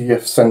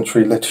 20th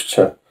century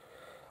literature.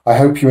 I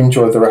hope you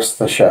enjoy the rest of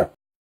the show.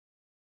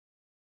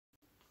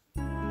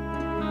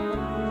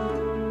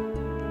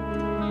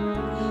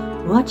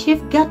 What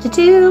you've got to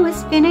do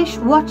is finish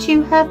what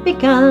you have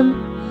begun.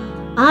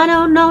 I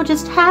don't know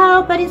just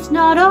how, but it's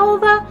not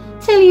over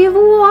till you've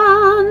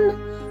won.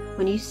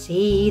 When you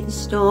see the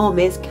storm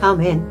is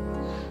coming,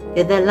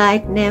 feel the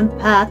lightning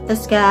part the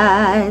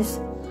skies.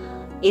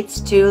 It's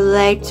too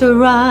late to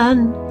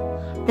run,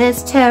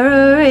 there's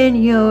terror in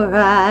your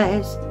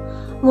eyes.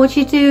 What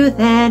you do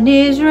then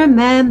is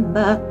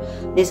remember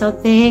this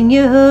old thing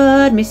you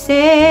heard me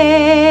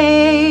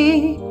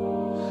say.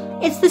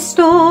 It's the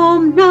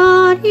storm,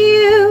 not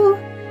you,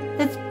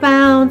 that's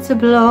bound to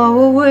blow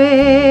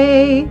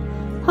away.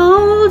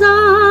 Hold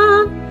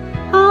on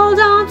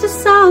to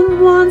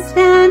someone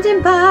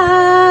standing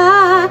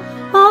by.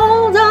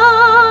 Hold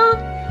on,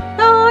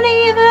 don't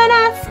even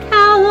ask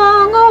how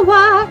long or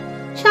why.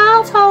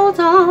 Child, hold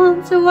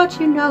on to what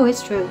you know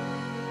is true.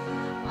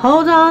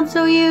 Hold on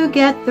till you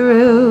get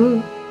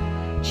through.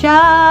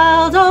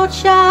 Child, oh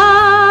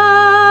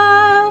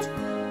child,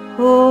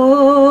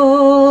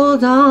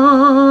 hold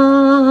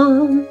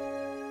on.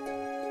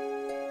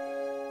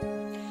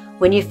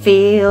 When you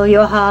feel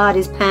your heart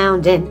is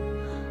pounding,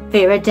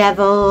 fear of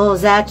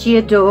devils at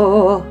your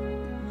door,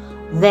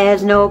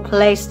 there's no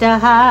place to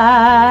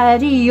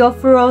hide, you're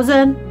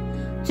frozen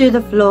to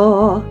the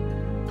floor.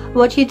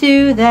 What you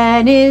do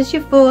then is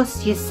you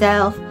force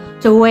yourself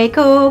to wake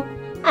up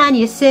and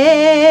you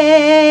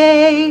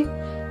say,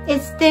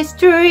 it's this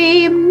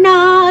dream,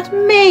 not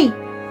me,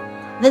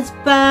 that's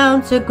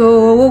bound to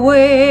go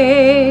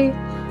away.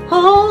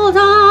 Hold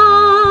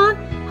on,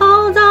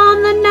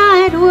 the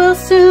night will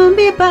soon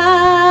be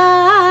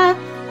by.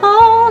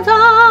 Hold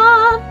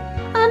on,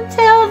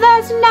 until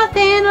there's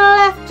nothing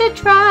left to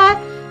try.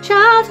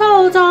 Child,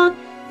 hold on,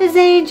 there's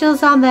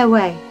angels on their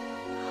way.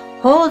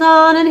 Hold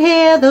on and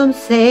hear them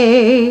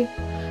say,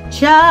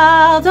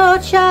 child, oh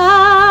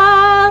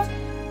child,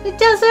 it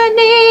doesn't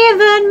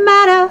even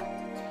matter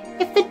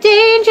if the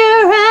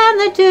danger and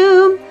the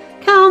doom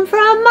come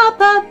from up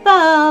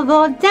above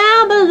or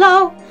down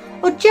below,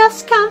 or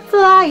just come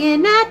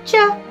flying at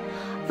you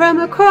from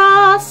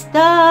across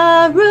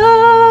the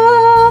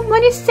room.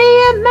 When you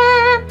see a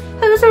man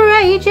who's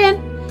raging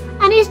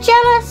and he's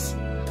jealous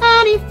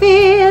and he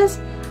fears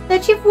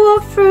that you've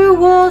walked through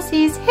walls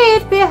he's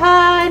hid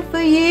behind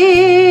for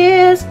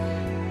years,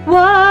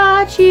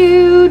 what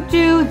you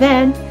do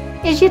then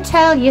is you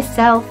tell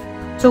yourself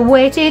to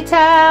wait it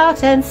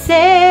out and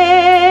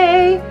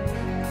say,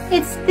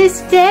 it's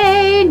this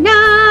day,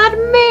 not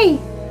me,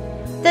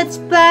 that's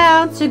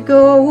bound to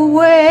go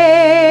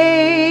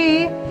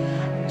away.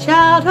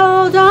 Child,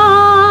 hold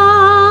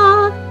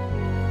on,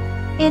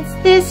 it's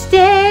this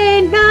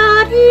day,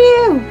 not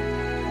you,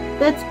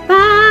 that's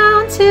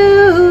bound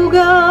to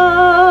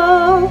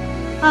go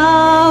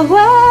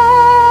away.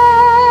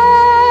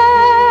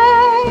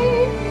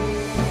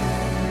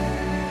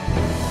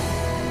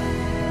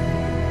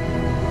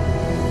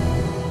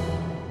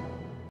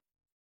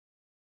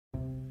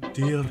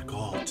 Dear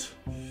God,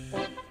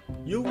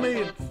 you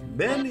made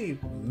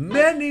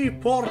many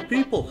poor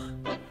people.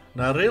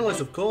 And I realise,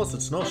 of course,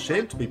 it's no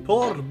shame to be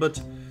poor, but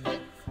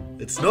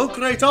it's no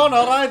great honour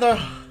either.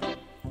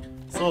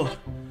 So,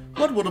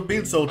 what would have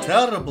been so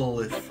terrible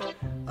if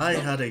I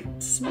had a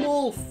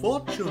small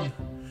fortune?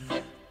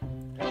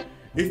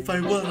 If I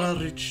were a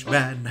rich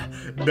man,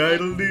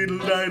 diddle diddle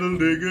diddle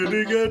digga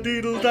digga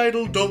diddle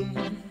diddle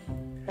dum,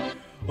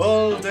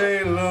 all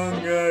day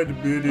long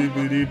I'd biddy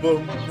biddy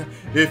bum.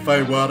 If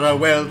I were a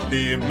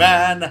wealthy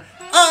man,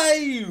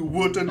 I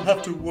wouldn't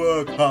have to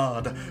work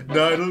hard.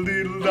 Diddle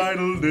diddle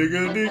diddle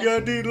digga digga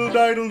diddle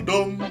diddle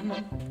dum.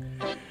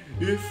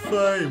 If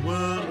I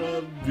were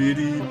a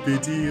bitty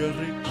bitty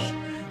rich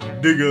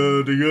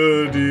digga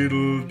digga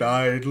diddle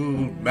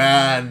diddle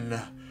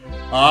man,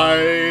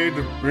 I'd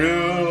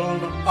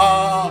build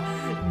a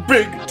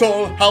big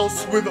tall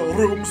house with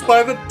rooms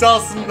by the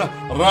dozen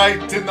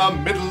right in the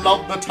middle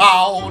of the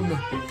town.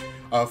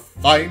 A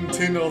fine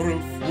tin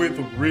roof with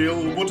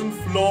real wooden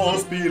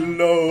floors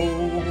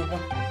below.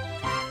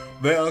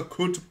 There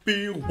could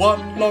be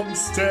one long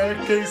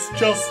staircase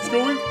just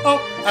going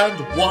up and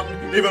one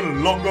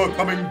even longer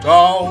coming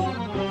down,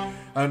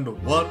 and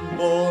one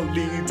more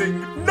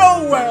leading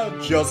nowhere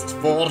just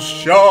for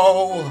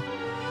show.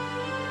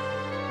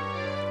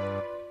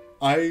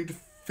 I'd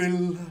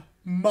fill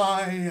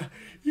my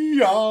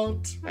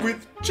yard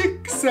with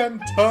chicks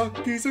and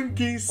turkeys and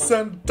geese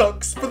and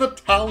ducks for the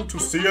town to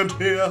see and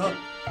hear,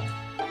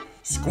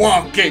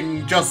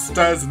 squawking just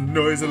as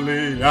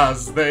noisily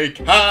as they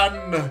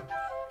can.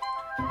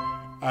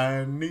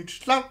 And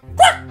each loud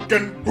quack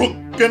and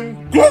crook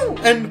and glue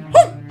and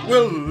honk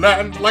will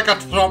land like a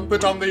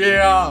trumpet on the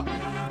ear,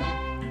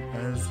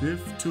 as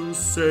if to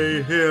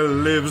say here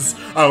lives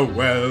a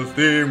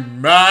wealthy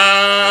man.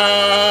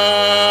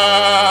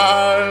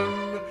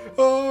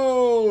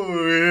 Oh,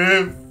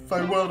 if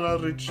I were a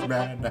rich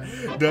man,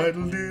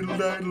 diddle diddle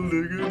diddle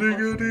digga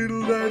digga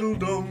diddle diddle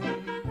dum,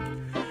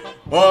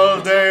 all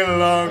day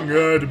long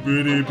I'd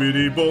biddy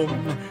biddy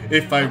bum.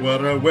 If I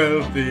were a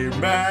wealthy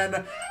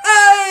man,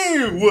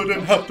 I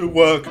wouldn't have to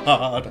work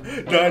hard.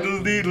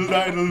 Diddle diddle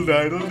diddle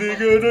diddle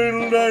digga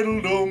diddle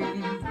diddle dum.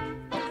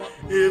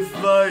 If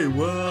I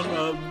were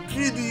a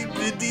bitty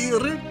bitty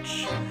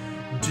rich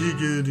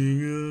digga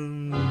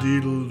digga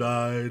diddle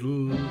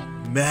diddle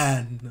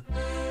man,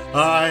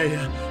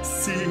 I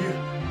see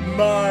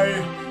my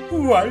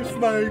wife,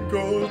 my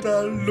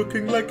Golda,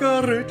 looking like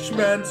a rich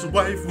man's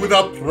wife with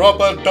a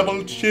proper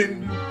double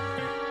chin,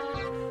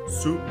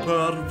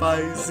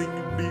 supervising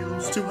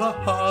meals to her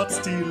heart's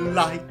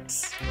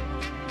delight.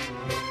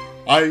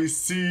 I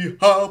see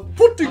her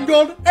putting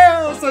on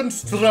airs and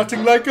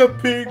strutting like a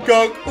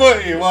peacock.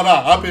 Oi, what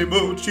a happy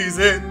mood she's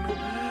in.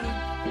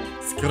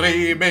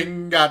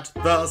 Screaming at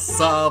the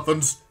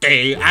servants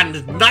day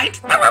and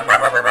night.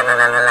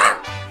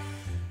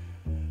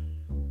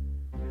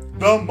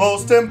 The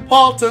most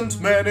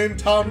important men in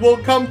town will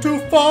come to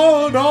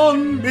fawn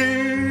on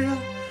me.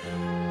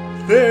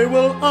 They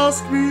will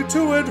ask me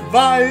to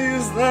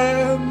advise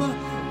them,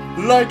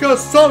 like a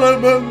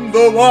Solomon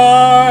the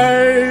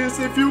Wise.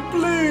 If you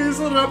please,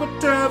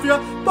 Rabatavia,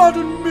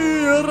 pardon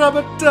me,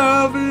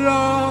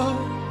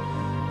 Rabatavia.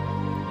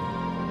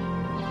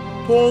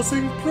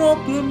 Posing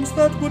problems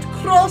that would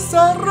cross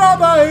a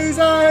rabbi's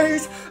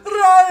eyes.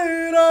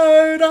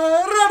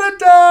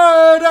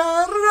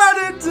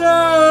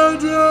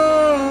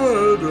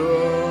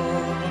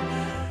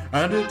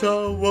 And it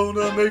won't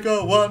make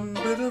a one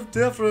bit of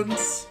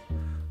difference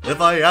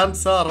if I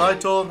answer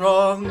right or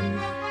wrong.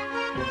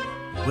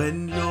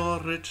 When you're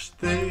rich,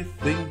 they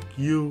think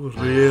you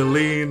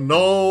really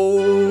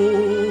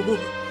know.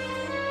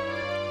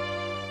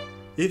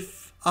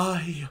 If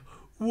I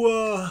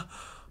were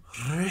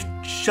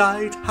rich,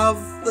 I'd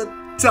have the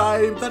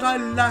time that I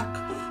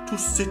lack to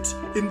sit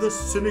in the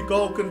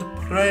synagogue and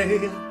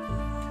pray,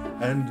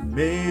 and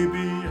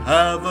maybe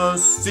have a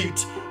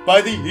seat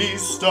by the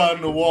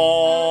Eastern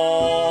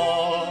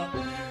Wall.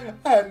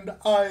 And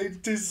I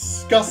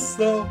discuss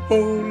the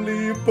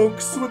holy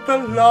books with the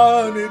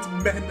learned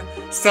men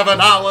 7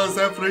 hours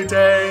every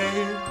day.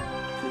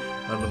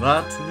 And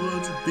that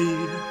would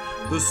be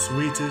the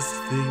sweetest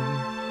thing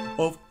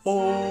of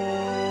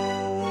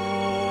all.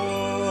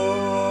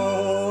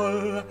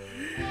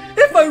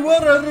 If I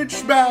were a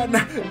rich man,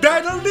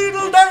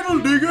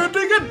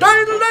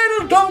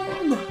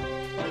 diddle-diddle-diddle-digger-digger-diddle-diddle-dum,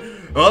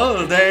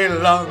 all day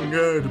long,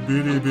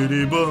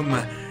 biddy-biddy-bum.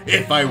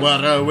 If I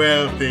were a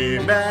wealthy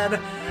man,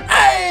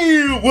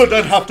 I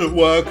wouldn't have to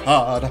work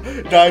hard.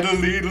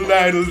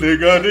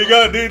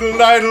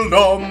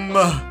 Diddle-diddle-diddle-digger-digger-diddle-diddle-dum.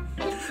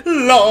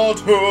 Lord,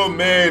 who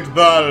made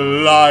the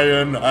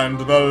lion and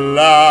the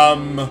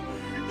lamb,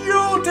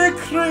 you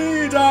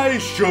decreed I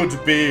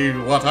should be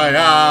what I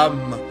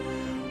am.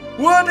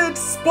 Would it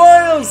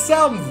spoil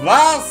some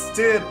vast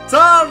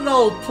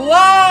eternal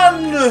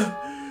plan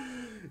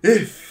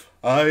if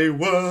I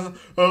were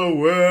a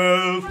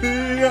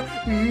wealthy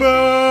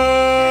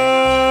man?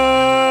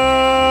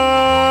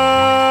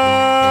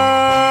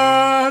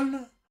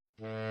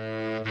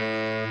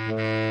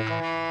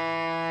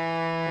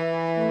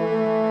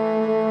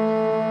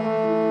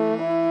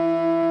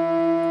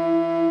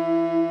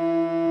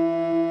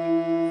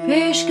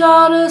 Fish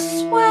gotta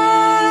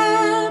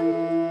swim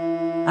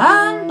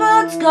and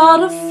birds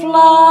gotta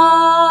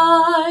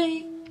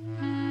fly.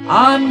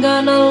 I'm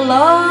gonna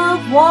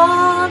love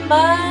one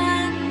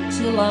man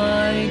till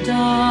I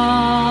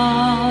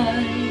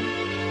die.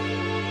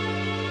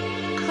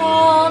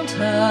 Can't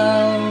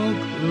help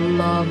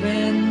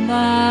loving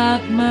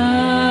that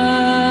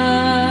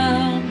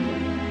man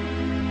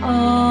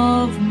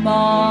of mine.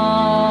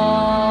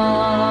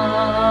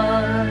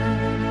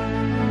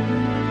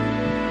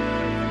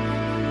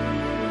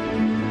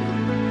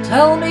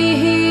 Tell me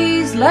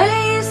he's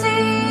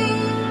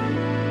lazy,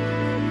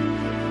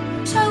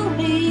 tell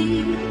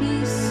me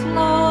he's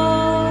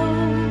slow,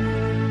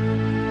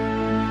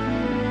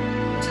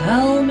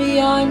 tell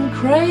me I'm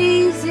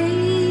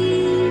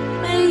crazy,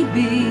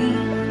 maybe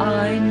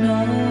I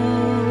know.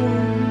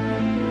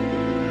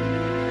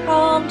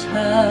 Can't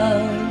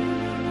help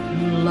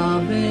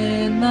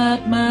loving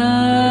that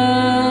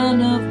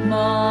man of mine.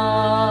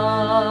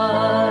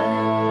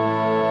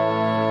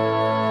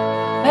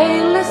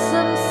 Hey,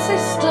 listen,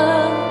 sister,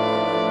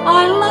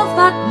 I love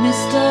that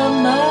Mr.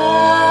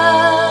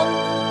 Man,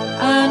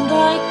 and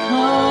I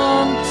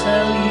can't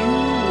tell you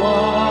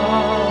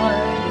why.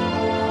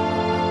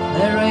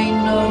 There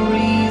ain't no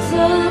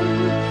reason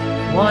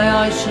why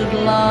I should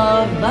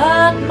love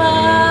that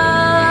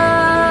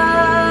man.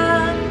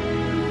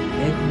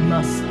 It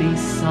must be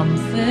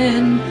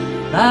something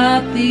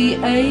that the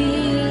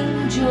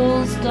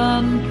angels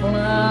done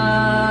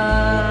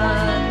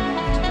planned.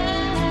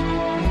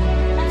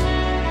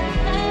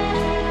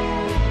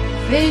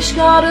 Fish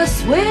gotta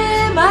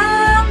swim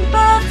and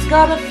birds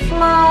gotta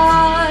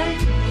fly.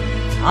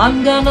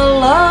 I'm gonna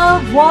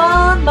love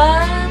one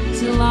man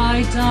till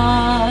I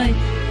die.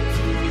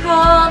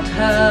 Can't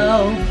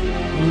help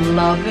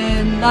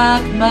loving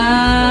that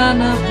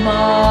man of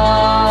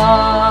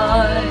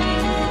mine.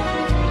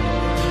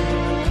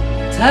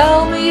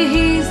 Tell me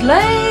he's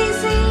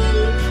lazy,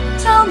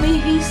 tell me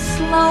he's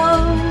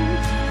slow,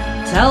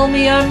 tell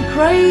me I'm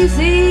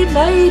crazy,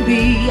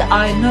 maybe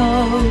I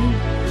know.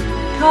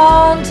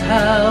 Can't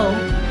help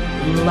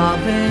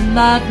loving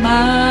that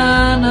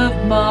man of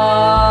mine.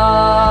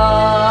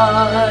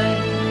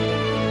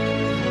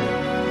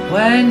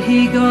 When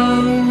he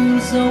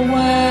goes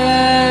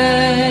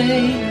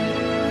away,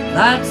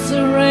 that's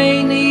a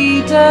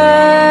rainy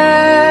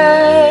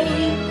day,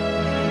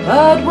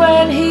 but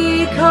when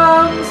he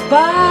comes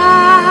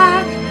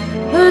back,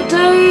 the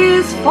day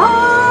is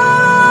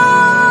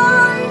fine.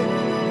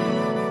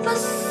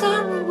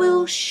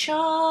 will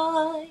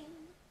shine.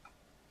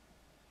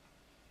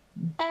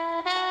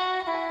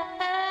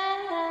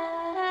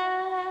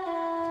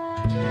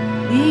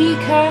 We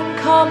can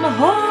come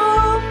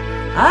home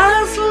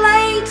as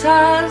late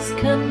as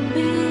can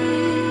be.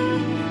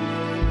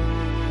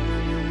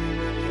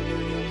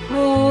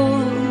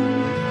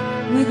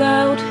 Home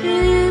without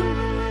him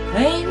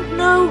ain't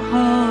no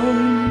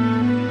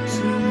home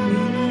to me.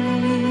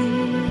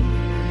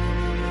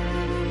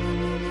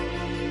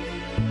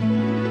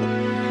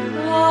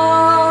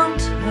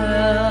 Can't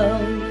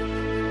help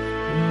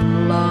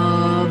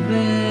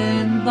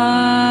loving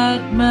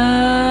that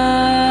man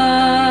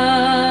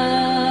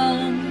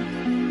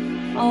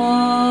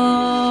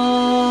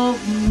of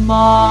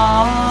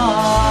mine.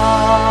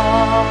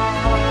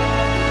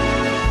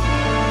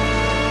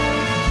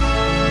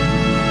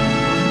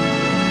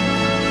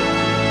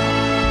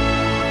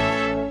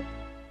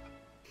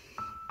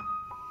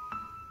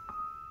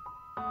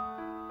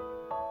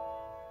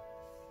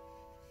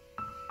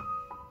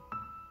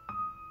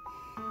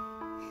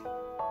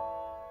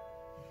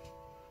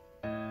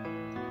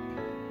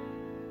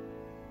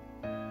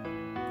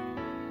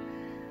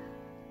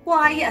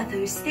 Why are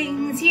those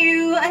things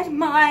you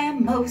admire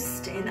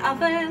most in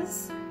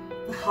others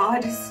the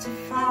hardest to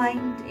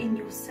find in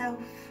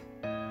yourself?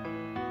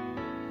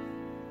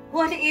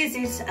 What is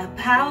it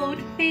about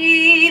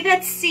me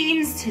that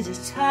seems to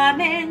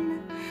determine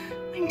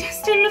when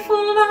destined for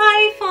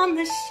life on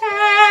the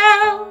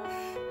shelf?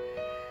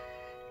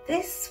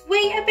 This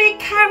wait a big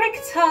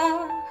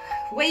character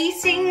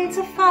waiting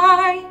to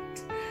find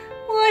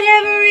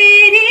whatever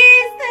it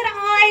is that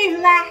I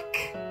lack.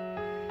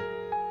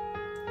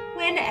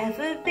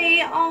 Whenever they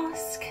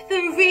ask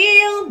the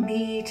real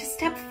me to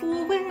step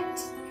forward,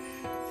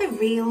 the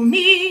real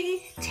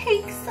me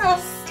takes a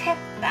step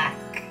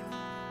back.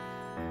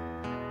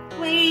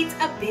 Wait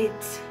a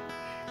bit,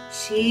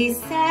 she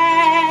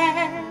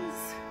says.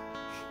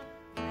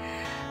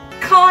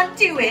 Can't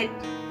do it,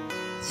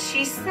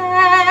 she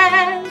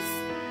says.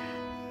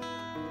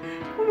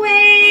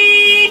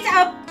 Wait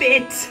a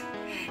bit,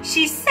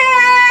 she says.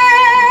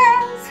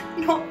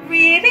 Not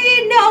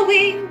really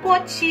knowing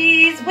what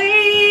she's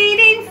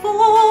waiting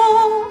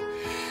for.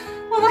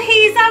 Well,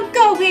 he's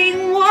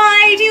outgoing,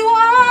 why do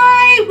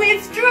I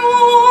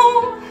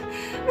withdraw?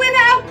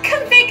 Without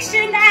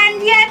conviction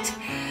and yet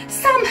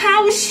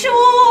somehow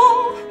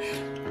sure.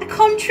 A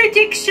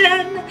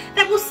contradiction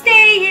that will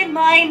stay in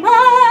my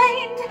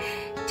mind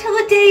till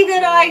the day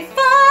that I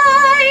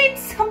find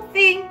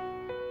something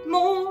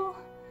more.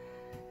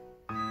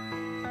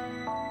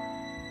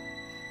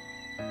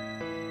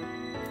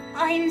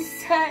 I'm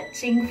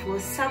searching for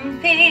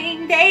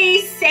something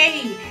they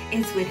say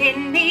is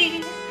within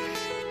me,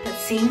 but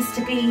seems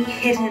to be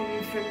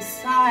hidden from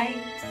sight.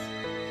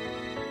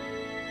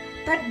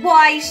 But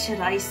why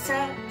should I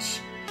search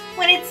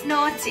when it's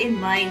not in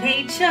my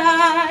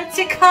nature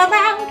to come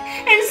out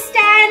and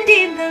stand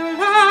in the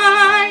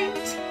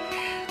light?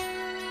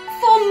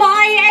 For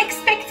my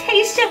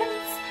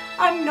expectations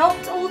are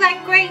not all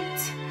that great,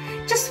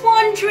 just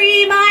one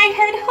dream I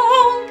had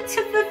hoped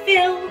to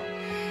fulfill.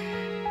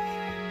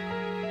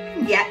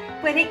 Yet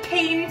when it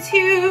came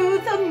to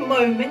the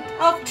moment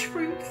of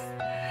truth,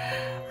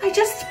 I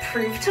just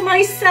proved to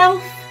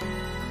myself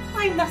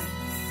I must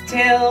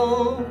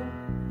still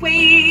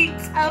wait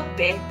a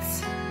bit.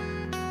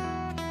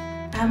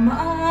 Am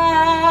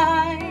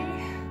I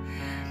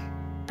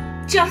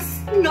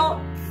just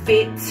not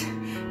fit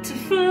to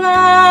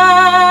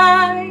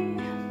fly?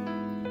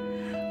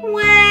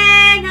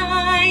 When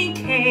I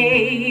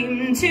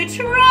came to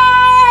try,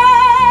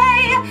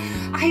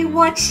 I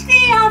watched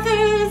the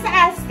others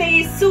as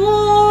they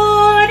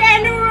soared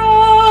and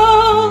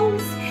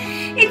rose.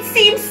 It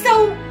seemed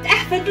so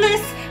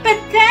effortless, but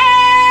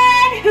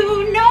then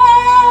who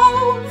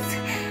knows?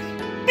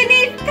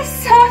 Beneath the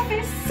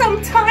surface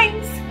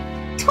sometimes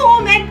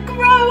torment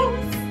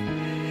grows.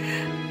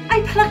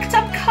 I plucked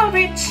up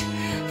courage,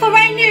 for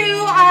I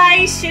knew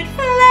I should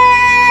fledge.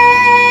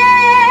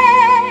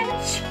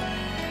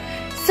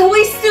 So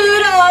I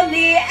stood on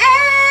the edge.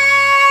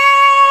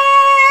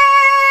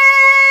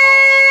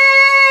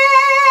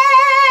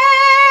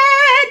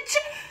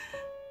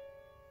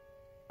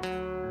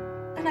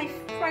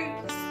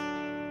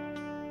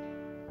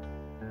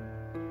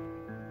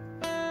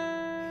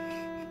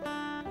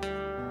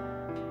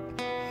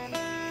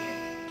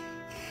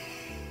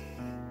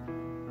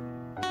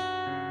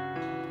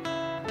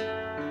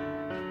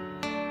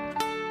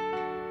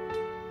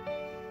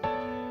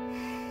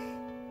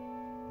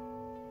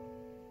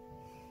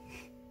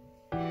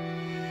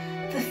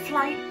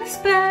 Flightless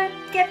bird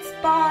gets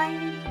by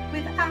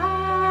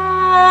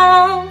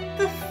without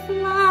the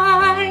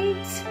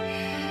flight,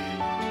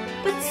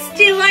 but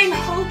still I'm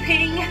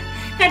hoping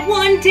that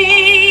one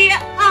day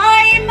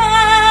I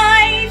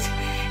might.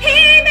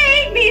 He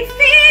made me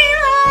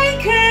feel I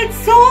could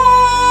soar.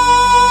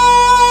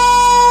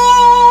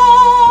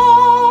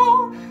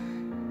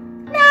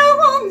 Now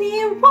only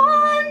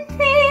one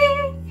thing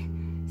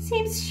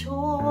seems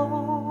sure.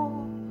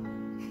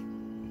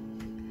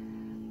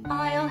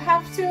 I'll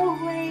have to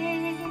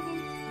wait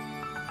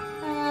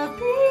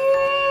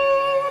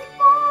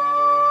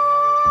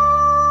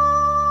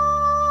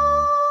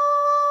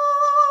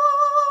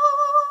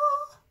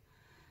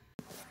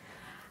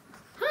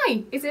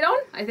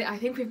I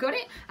think we've got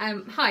it.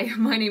 Hi,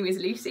 my name is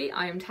Lucy.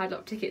 I am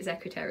Tadlop Ticket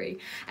Secretary.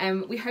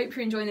 We hope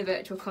you're enjoying the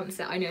virtual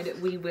concert. I know that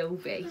we will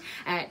be.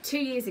 2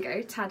 years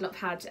ago, Tadlop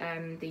had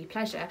the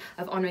pleasure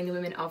of honouring the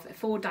women of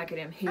Ford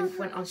Dagenham who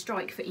went on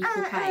strike for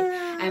equal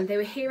pay. They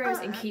were heroes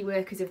and key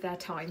workers of their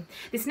time.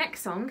 This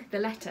next song, The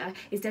Letter,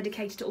 is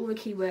dedicated to all the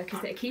key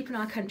workers that are keeping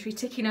our country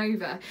ticking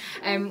over.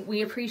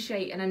 We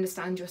appreciate and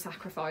understand your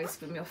sacrifice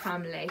from your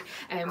family.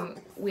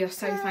 We are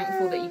so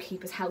thankful that you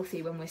keep us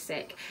healthy when we're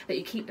sick, that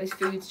you keep those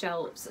food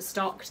shelves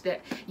stocked, that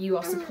you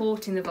are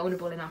supporting the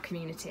vulnerable in our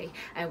community.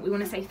 We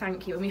want to say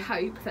thank you, and we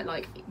hope that,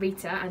 like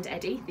Rita and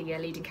Eddie, the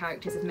leading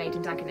characters of Maids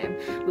and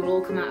Dagenham, we will all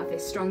come out of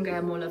this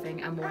stronger, more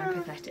loving and more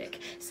empathetic.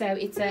 So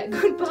it's a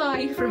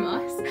goodbye from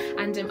us,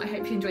 and I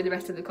hope you enjoy the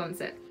rest of the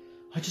concert.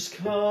 I just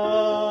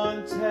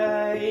can't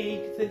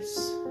take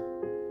this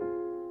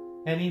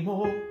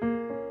anymore.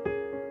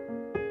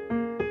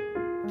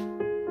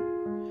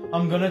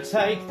 I'm gonna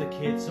take the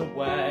kids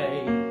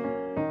away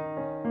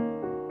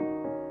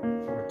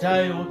for a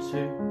day or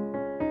two,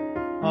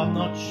 I'm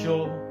not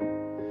sure.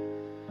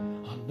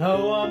 I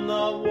know I'm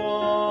not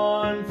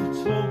one for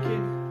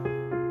talking,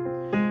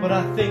 but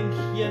I think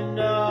you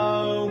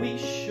know we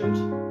should.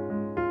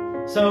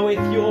 So if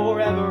you're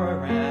ever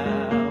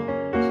around,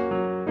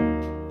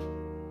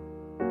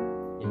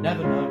 you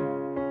never know,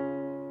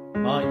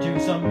 might do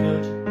some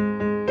good.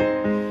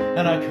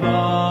 And I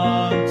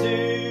can't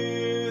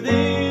do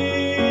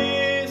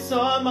this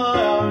on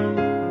my own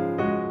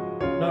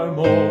no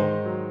more,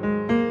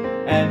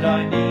 and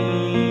I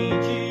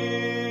need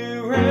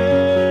you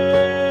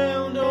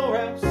round, or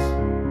else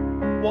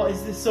what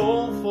is this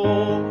all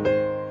for?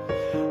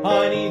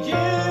 I need you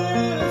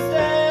to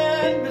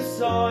stand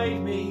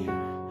beside me,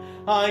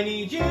 I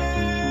need you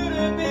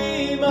to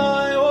be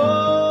my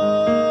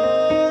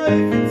wife.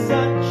 It's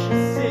such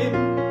a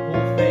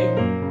simple thing,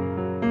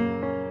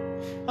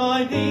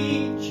 I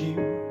need you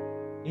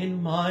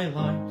in my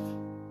life.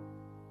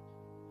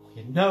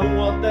 You know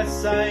what they're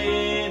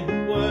saying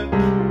at work?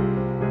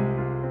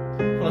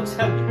 Well, I'll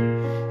tell you,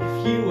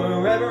 if you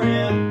were ever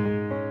here,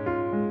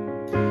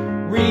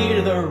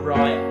 read the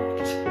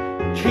riot,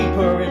 keep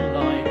her in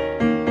line,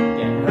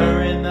 get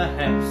her in the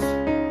house,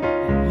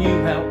 and you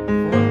help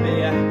for a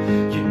beer.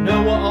 You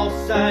know what I'll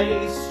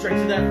say, straight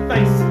to their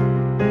face.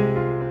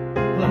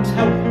 Well, I'll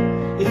tell you,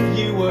 if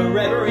you were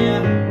ever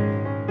here,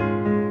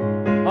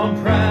 I'm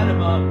proud of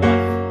my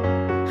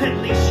wife, at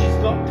least she's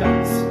got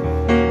guts.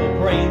 My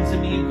brains are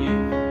me and you,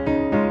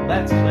 well,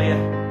 that's clear.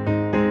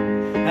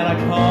 And I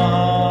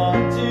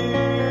can't do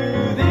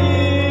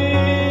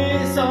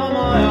this on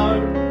my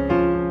own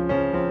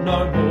no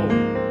more,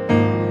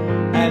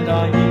 and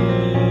I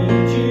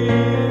need you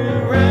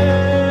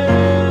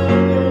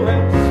round, or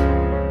else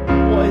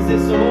what is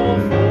this all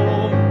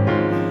for?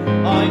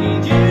 I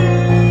need you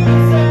to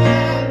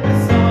stand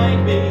beside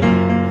me,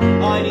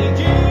 I need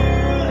you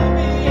to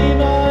be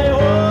my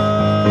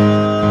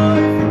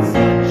wife. It's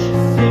such a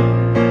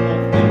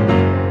simple thing,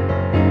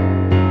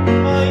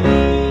 I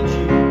need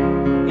you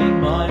in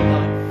my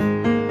life.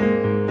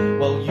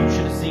 Well, you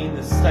should have seen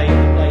the state of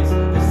the place,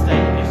 the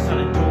state of your son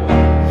and daughter.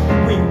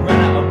 We ran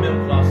out of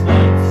milk last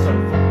night, so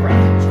for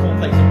breakfast,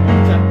 cornflakes and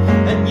water.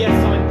 And yes,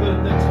 I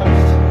burnt the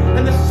toast,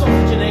 and the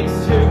sausage and eggs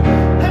too.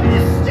 And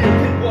this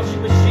stupid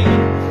washing machine,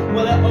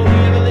 well, it only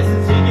ever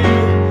listens to you.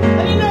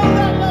 And you know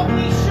that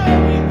lovely show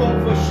we bought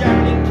for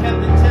Sharon in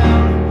Camden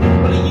Town?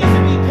 Well, it used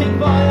to be pink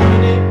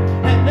violet,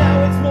 and now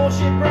it's more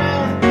shit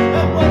brown.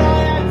 And when I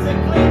had to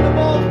clean the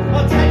bowl,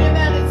 I'll tell you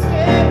that it's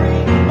scary.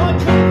 I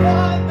couldn't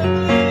find the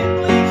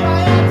bleach, I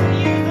had to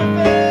use the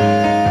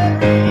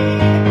fairy.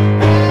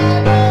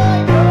 And I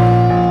can't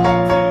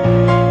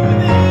do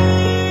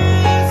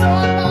this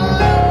on my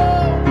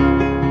own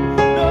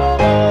no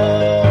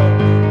more,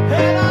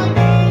 and I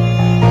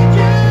need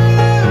you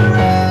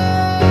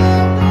around.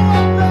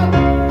 What the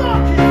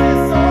fuck is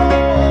this all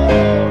for?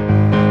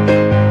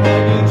 I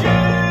need you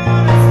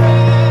to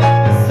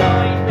stand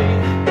beside me,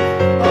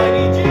 I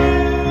need you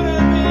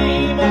to be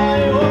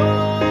my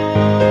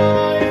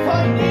wife. I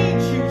need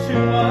you to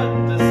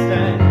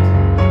understand,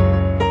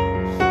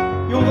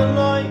 you're the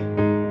light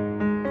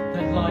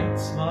that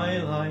lights my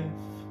life.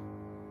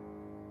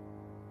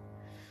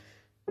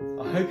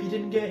 I hope you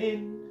didn't get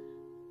in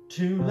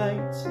too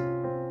late,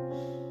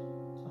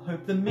 I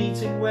hope the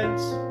meeting went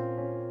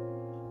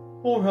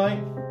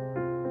alright.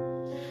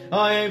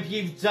 I hope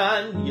you've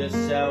done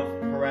yourself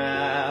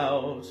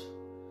proud.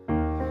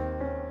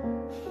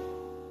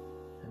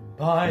 And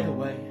by the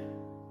way,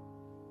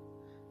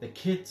 the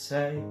kids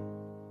say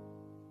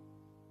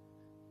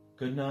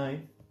good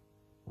night.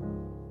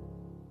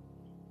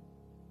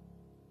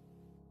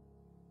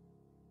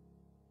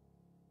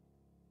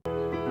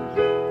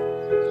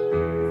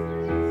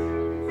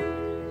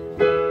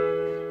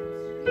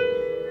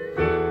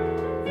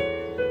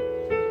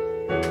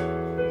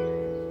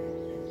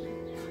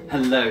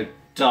 Hello,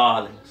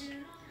 darlings.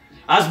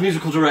 As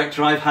musical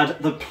director, I've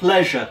had the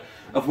pleasure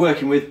of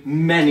working with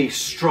many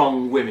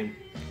strong women.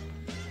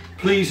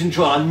 Please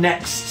enjoy our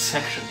next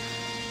section.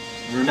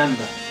 And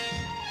remember,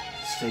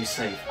 stay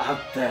safe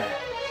out there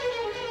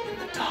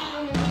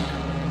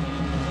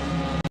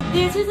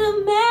This is a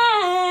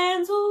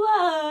man's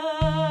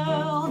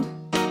world.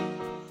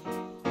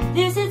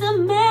 This is a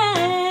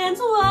man's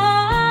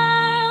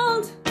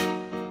world.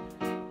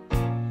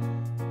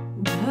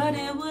 But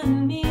it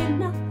wouldn't mean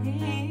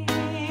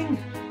nothing,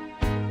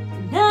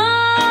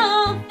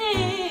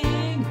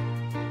 nothing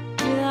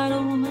without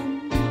a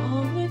woman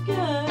or a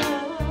girl.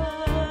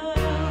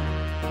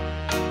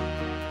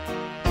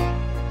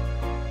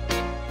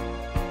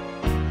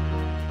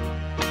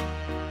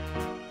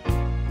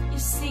 You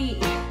see,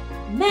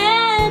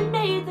 man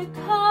made the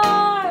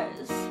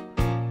cars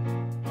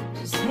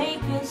to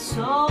take us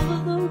over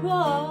the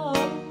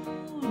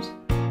road,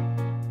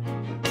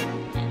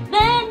 and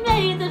man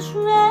made the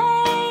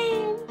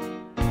train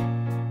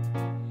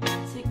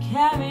to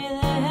carry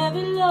the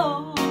heavy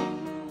load.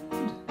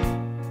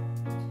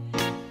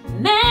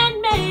 Man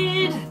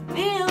made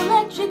the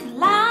electric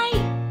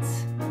light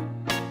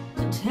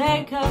to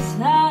take us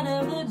out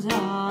of the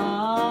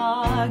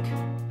dark,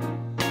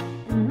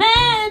 and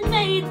man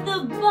made the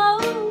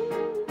boat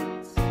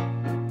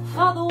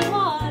for the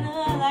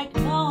water like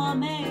Noah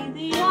made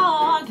the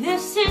ark.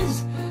 This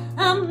is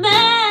a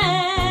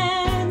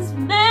man's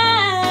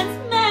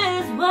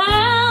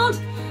world,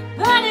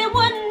 but it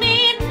wouldn't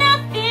mean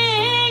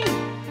nothing,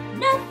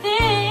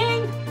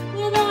 nothing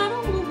without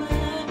a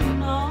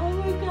woman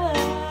or a girl.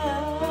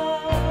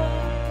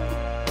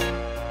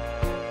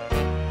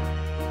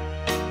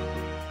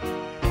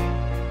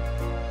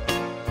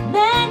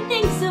 Man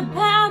thinks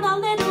about our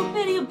little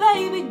bitty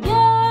baby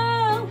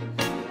girl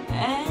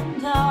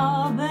and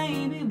our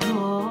baby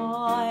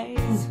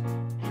boys.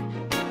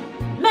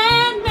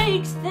 Man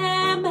makes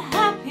them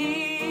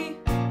happy,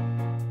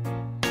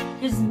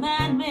 'cause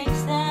man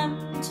makes them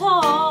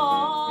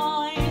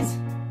toys.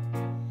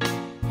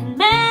 And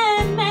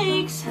man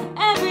makes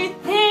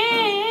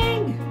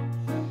everything,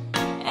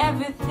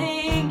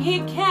 everything he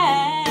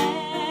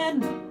can.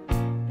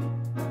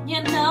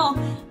 You know,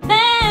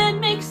 man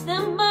makes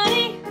them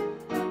money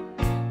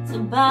to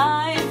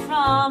buy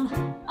from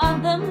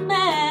other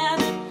men.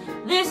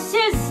 This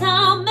is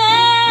our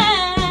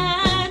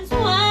man's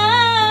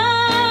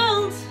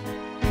world,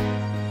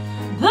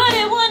 but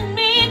it wouldn't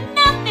mean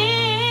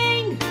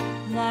nothing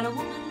without a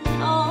woman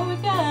or a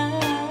girl.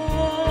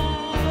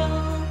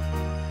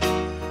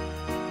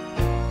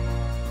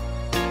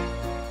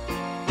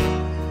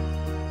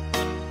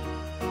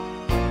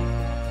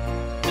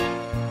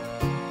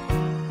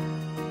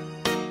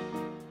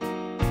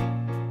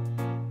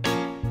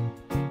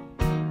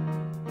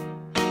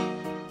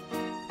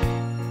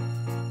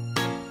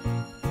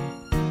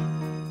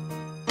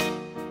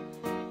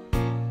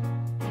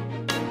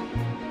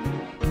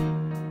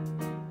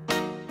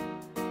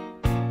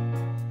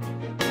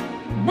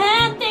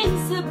 Man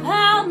thinks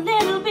about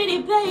little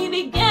bitty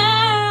baby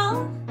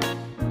girl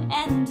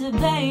and a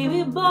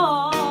baby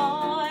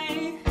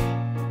boy.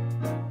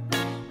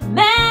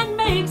 Man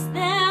makes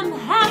them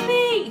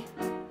happy,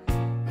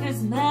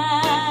 'cause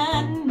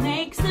man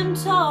makes them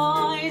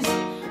toys.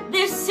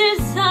 This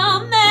is a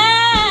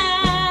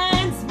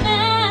man's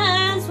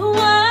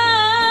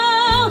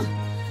world,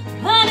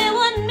 but it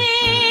wouldn't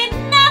mean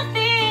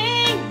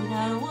nothing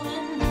without a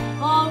woman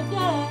or a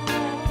girl.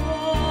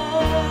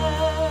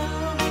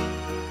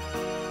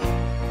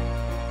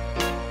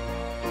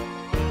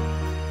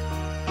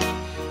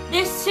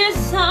 This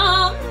is a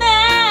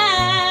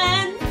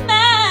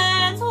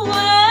man's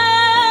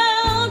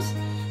world,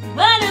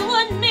 but it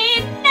wouldn't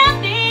mean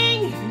nothing,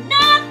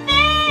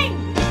 nothing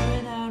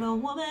without a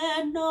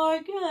woman or a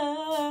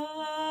girl.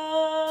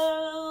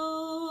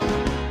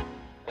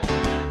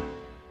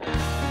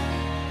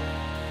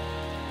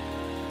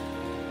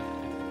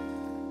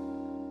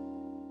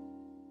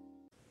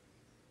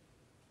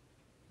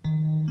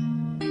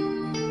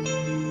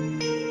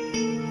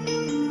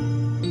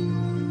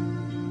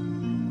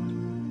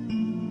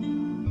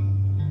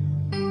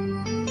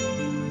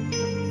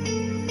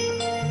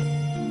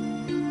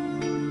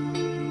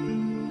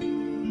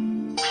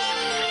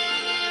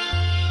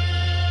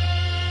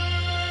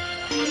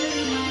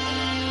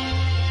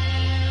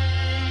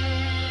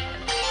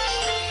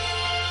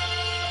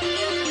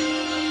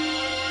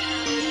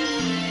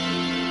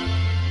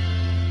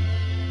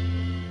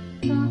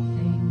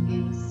 Nothing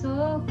is so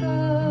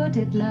good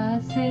it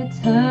lasts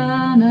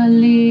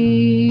eternally.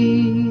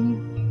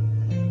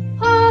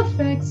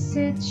 Perfect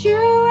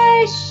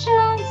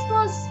situations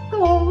must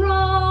go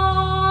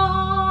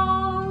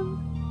wrong,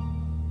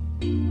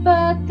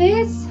 but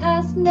this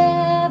has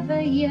never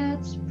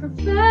yet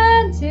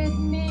prevented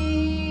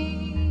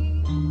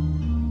me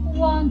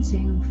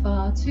wanting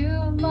far too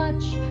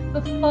much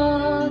for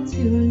far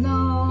too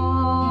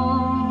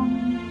long.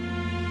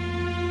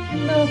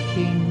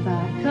 Looking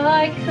back,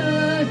 I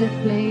could have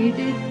played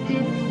it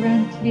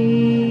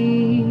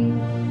differently.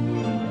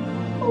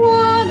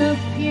 One of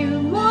few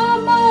more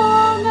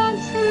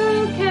moments, who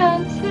can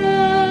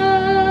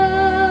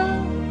tell?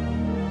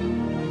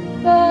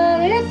 But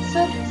it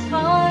took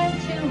time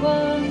to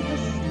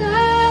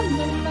understand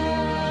the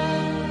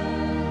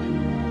man.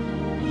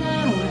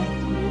 Now at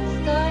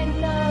least I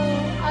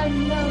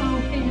know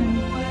him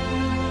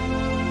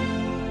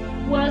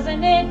well.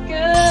 Wasn't it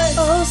good?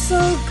 Oh, so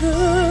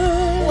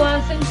good.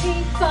 Wasn't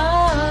he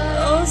fine?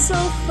 Oh, so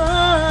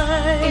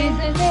fine.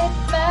 Isn't it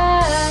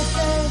bad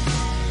that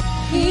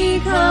He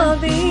can't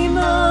be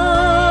mine?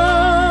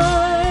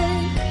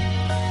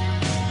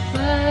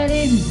 But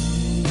in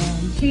the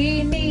end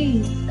he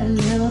needs a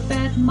little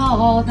bit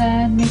more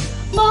than me.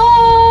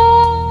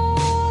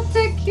 More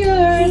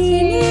security.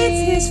 He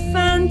needs his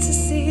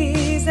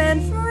fantasies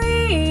and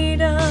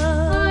freedom.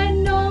 I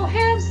know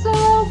him so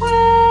well.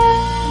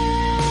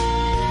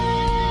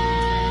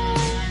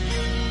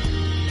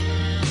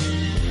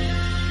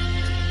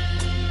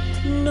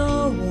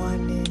 No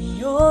one in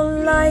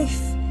your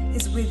life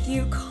is with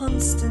you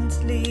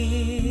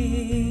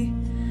constantly.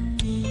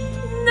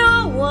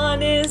 No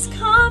one is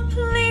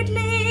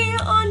completely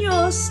on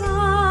your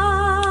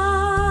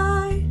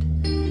side.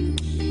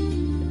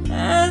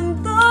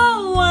 And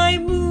though I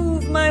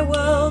move my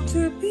world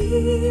to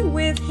be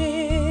with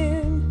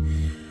him,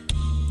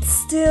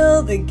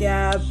 still the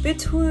gap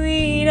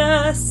between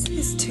us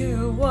is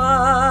too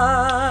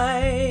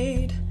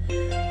wide.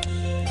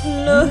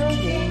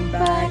 Looking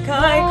back,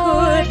 I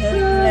could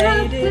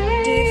have played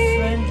it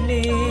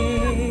differently.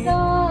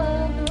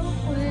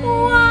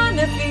 Won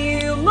a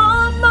few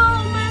more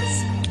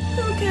moments,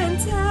 who can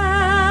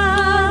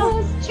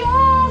tell?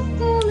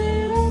 Just a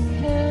little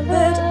careless.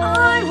 But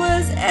I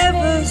was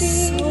ever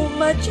so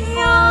much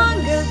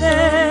younger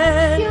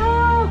then.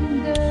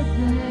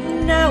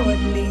 Now at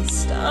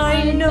least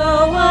I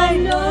know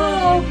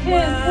him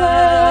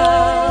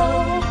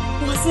well.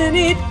 Wasn't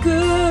it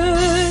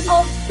good?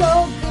 Oh,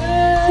 so good.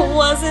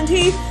 Wasn't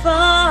he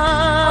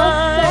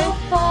fine? Oh,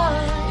 so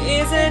fine.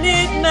 Isn't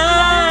it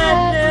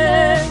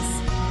madness?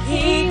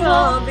 He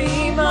can't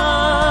be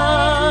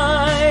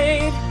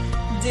mine.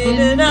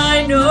 Didn't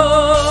I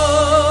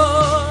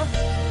know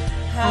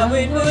how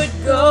it would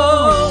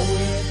go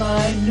if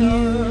I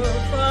knew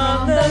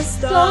from the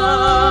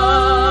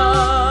start?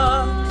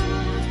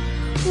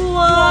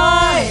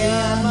 Why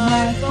am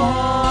I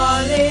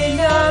falling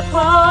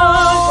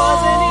apart?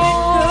 Wasn't it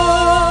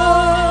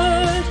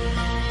good?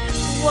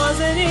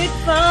 Wasn't it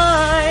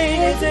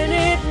fine? Isn't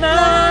it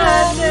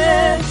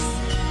madness?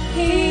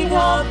 He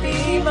can't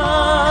be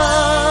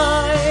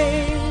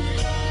mine.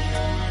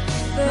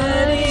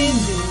 But in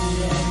the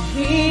end,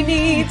 he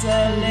needs a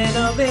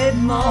little bit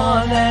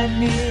more than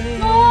me.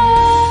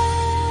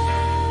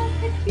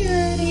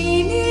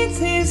 He needs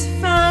his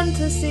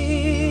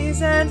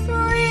fantasies and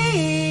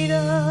freedom.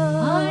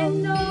 I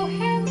know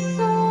him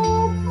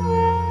so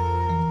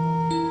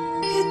well.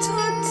 It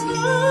took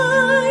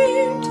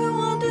time to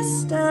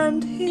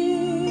understand him.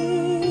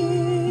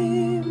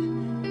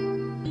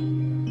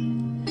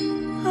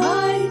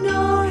 I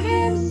know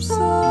him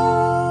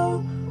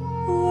so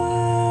well.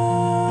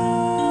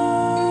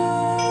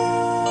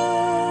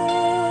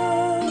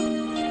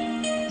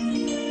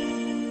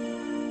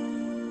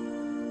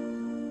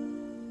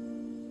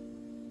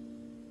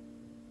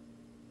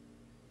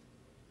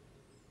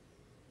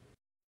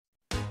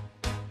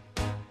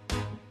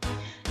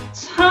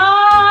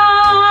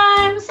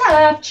 Times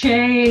have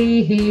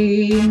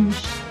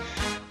changed,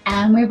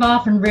 and we've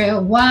often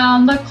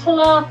rewound the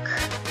clock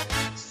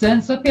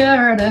since the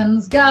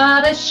Puritans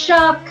got a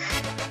shock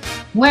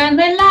when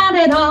they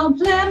landed on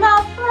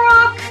Plymouth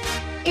Rock.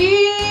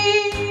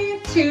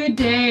 Eve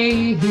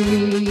today,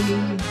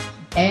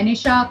 any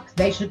shock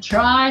they should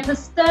try to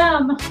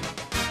stem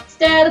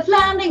instead of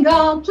landing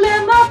on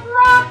Plymouth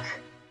Rock.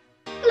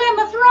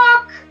 Plymouth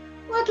Rock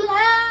would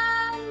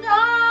land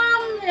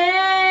on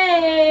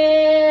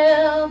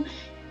them.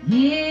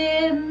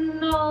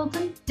 In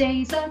olden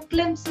days, a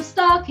glimpse of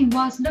stalking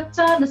was looked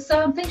on as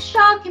something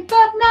shocking,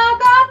 but now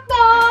God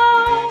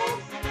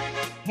knows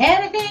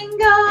anything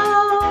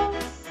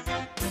goes.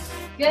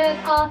 Good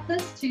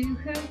authors too,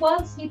 who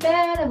once knew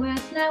better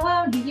words, now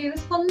only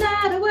use for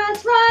letter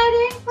words,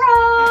 writing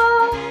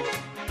prose.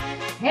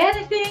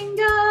 Anything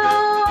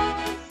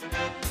goes.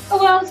 The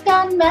world's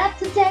gone mad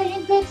today,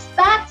 and good's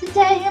bad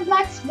today, and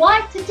black's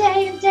white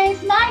today, and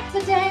day's night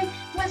today.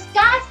 The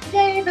skies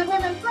today, the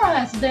women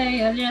cries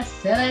today, and just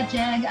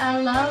sitting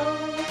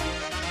alone.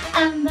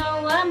 And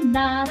though I'm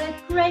not a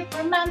great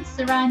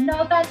romancer, I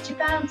know that you're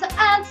bound to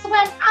answer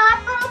when I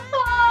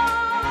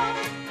propose.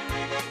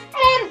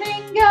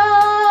 Anything goes.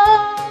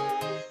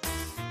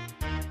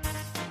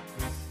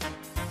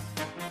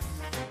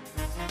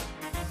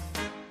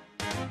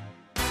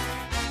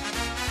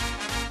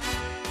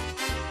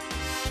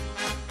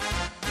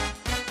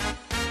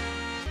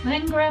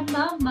 When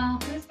Grandmama,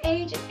 who's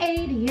age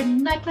 80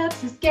 in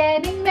nightclubs, is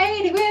getting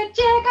matey with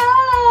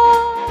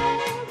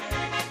gigolos,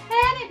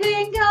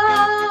 anything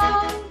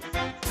goes.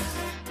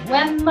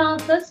 When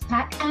mothers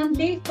pack and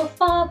leave for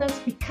fathers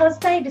because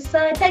they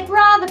decide they'd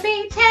rather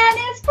be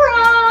tennis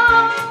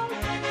pros,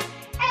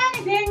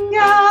 anything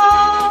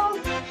goes.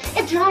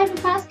 If driving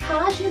fast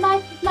cars you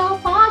like, if low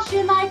bars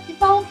you like,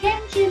 if old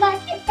hymns you like,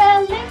 if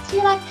Berlins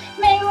you like,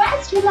 May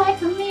West you like,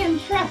 and me and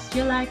Trust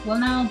you like, well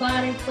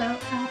nobody will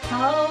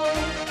oppose.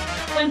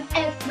 When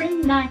every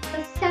night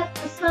the set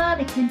was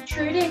slutty,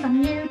 intruding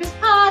on you, this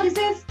party's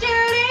a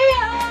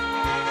studio.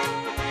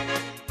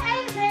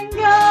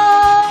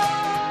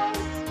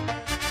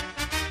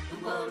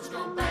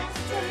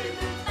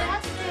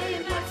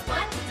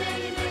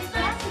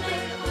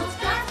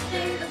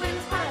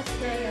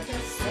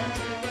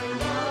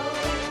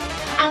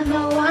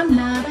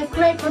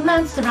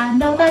 romancer, I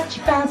know that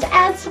you're bound to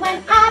answer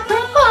when I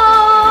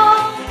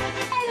propose.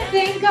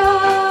 Anything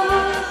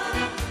goes.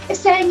 If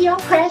saying your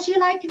prayers you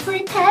like, if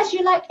repairs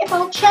you like, if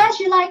old chairs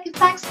you like, if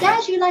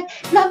backstairs you like,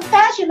 love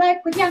affairs you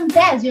like, with young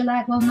dares you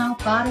like, well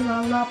nobody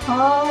will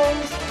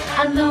oppose.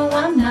 I know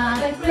I'm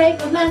not a great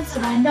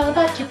romancer, I know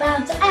that you're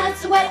bound to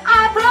answer when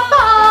I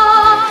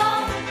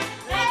propose.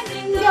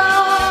 Anything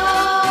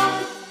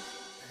goes.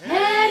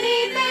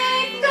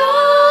 Anything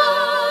goes.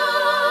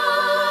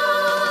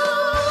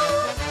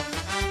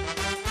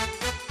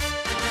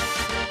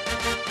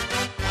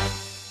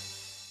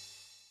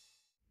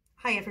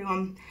 Hi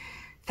everyone.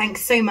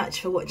 Thanks so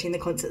much for watching the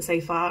concert so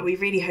far. We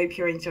really hope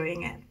you're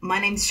enjoying it. My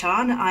name's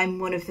Sian. I'm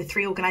one of the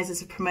 3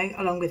 organisers of Promote,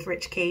 along with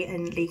Rich Kee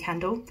and Lee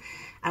Kendall.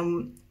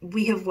 And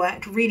we have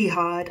worked really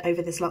hard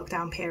over this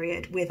lockdown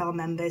period with our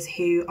members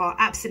who are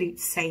absolute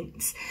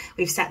saints.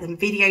 We've set them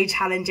video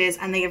challenges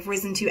and they have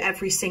risen to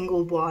every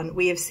single one.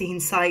 We have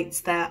seen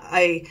sights that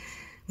I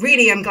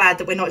really am glad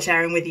that we're not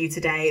sharing with you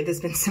today.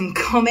 There's been some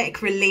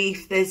comic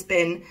relief, there's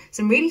been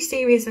some really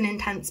serious and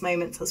intense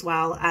moments as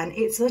well, and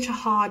it's such a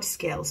hard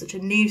skill, such a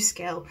new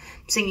skill,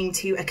 singing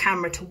to a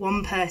camera to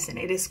one person.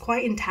 It is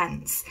quite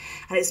intense,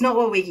 and it's not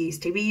what we're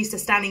used to. We're used to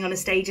standing on a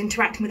stage,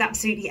 interacting with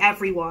absolutely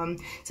everyone,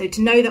 so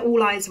to know that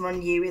all eyes are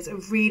on you is a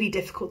really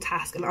difficult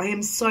task, and I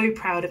am so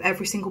proud of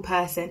every single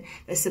person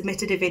that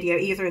submitted a video,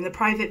 either in the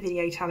private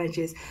video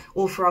challenges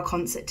or for our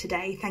concert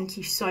today. Thank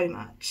you so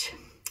much.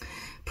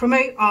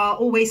 Promote are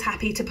always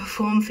happy to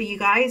perform for you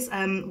guys.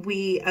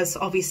 We, as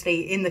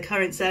obviously in the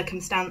current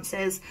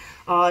circumstances,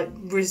 are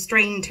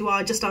restrained to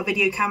just our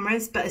video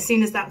cameras, but as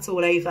soon as that's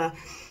all over,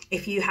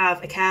 if you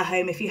have a care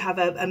home, if you have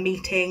a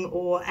meeting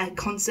or a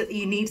concert that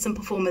you need some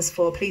performers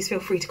for, please feel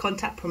free to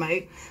contact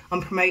Promote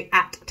on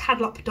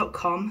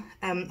promote@tadlop.com,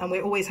 and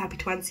we're always happy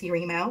to answer your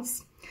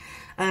emails.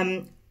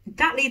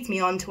 That leads me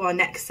on to our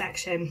next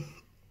section.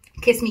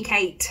 Kiss Me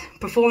Kate,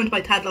 performed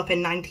by Tadlop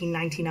in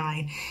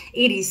 1999.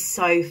 It is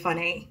so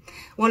funny.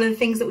 One of the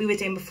things that we were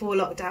doing before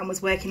lockdown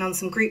was working on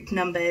some group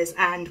numbers,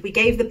 and we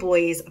gave the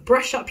boys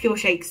Brush Up Your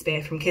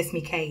Shakespeare from Kiss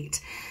Me Kate.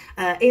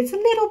 It's a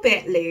little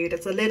bit lewd,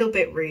 it's a little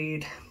bit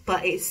rude,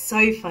 but it's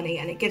so funny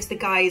and it gives the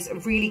guys a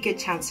really good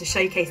chance to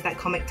showcase that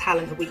comic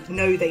talent that we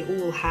know they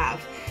all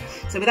have.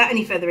 So without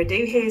any further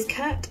ado, here's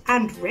Kurt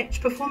and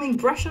Rich performing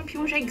Brush Up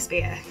Your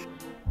Shakespeare.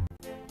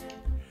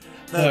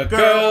 The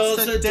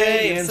girls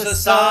today in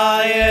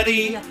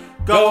society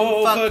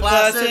go for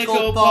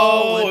classical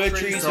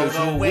poetry, so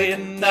to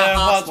win their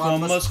hearts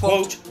one must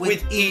quote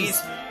with ease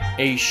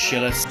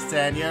Aeschylus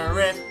and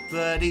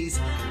Euripides.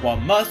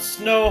 One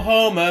must know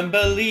Homer and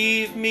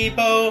believe me,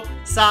 Bo,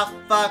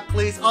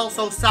 Sophocles,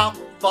 also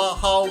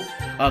Sappho,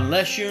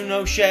 unless you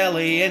know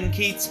Shelley and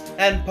Keats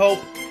and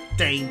Pope.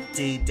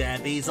 Dainty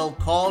Debbies'll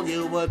call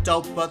you a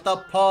dope, but the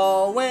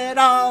poet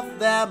of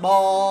them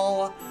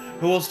all,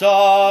 who'll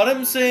start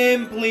him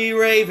simply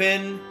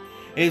raving,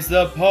 is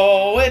the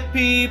poet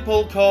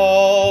people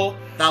call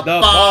the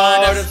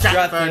Bard of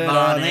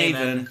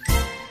Stratford-on-Avon.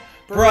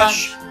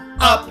 Brush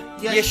up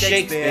your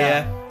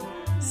Shakespeare,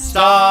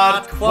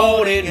 start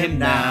quoting him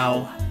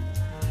now.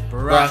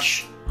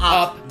 Brush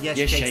up your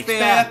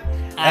Shakespeare,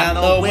 and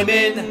the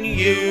women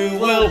you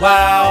will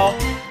wow.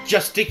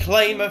 Just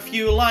declaim a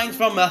few lines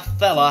from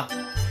Othello,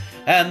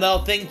 and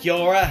they'll think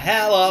you're a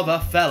hell of a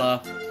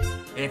fella.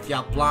 If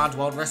your blonde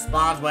won't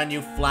respond when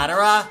you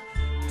flatter her,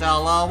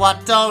 tell her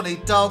what Tony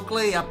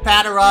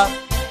Cleopatra.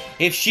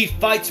 If she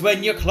fights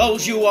when your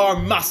clothes you are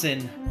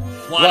mussing,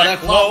 what are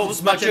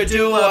clothes much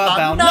ado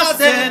about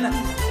nothing?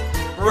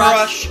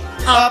 Brush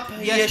up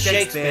your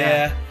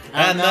Shakespeare,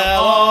 and they'll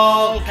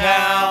all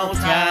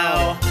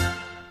kowtow.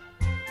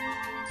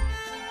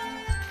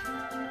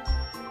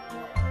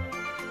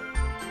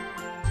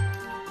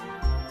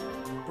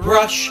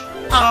 Brush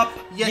up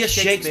your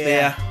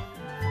Shakespeare,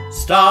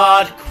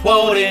 start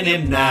quoting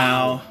him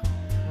now.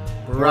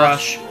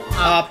 Brush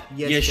up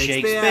your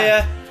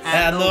Shakespeare,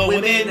 and the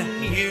women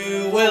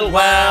you will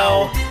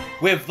wow.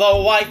 With the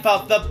wife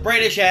of the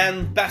British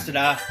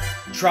ambassador,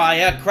 try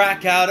a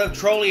crack out of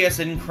Troilus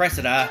and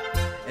Cressida.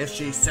 If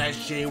she says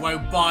she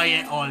won't buy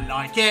it or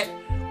like it,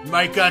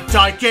 make her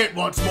take it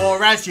once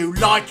more as you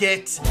like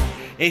it.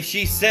 If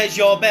she says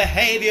your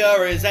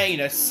behaviour is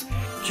anus,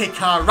 kick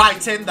her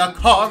right in the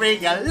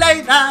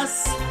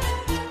Coriolanus.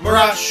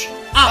 Brush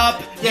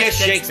up your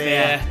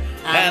Shakespeare,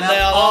 and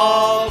they'll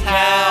all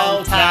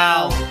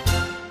kowtow.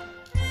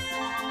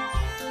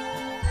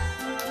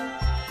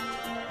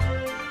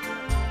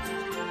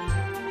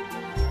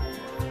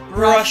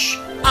 Brush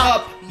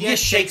up your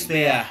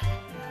Shakespeare,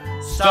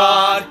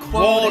 start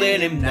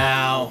quoting him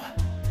now.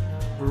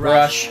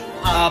 Brush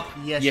up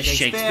your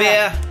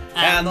Shakespeare,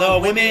 and the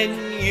women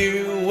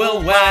you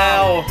will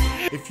wow.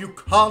 If you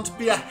can't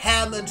be a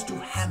Hammond to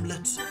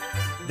Hamlet,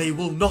 they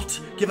will not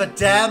give a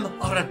damn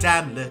or a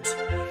damlet.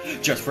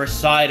 Just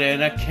recite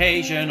an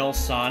occasional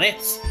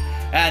sonnet,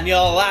 and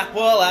your lap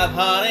will have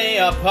honey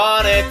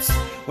upon it.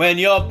 When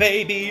your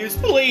baby is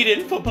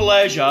bleeding for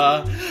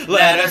pleasure,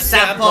 let her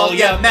sample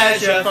your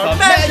measure for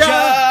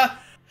measure.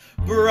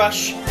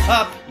 Brush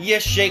up your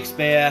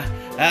Shakespeare,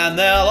 and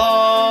they'll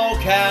all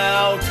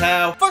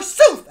kowtow.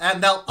 Forsooth,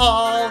 and they'll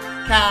all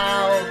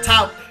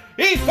kowtow.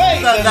 Eat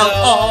face, and they'll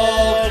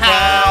all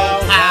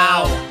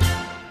kowtow.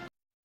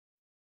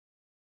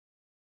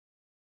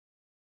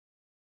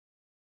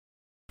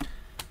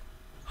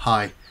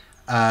 Hi,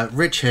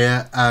 Rich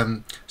here.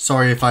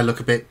 Sorry if I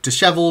look a bit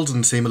dishevelled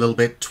and seem a little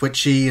bit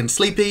twitchy and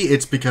sleepy.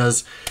 It's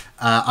because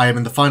I am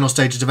in the final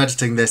stages of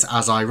editing this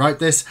as I write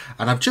this,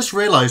 and I've just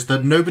realised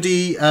that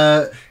nobody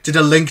did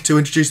a link to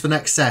introduce the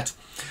next set.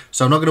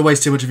 So I'm not going to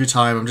waste too much of your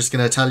time. I'm just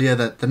going to tell you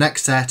that the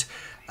next set,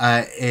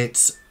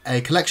 it's a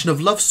collection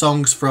of love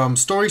songs from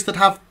stories that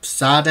have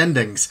sad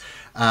endings.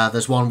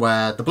 There's one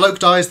where the bloke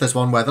dies, there's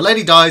one where the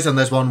lady dies, and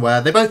there's one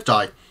where they both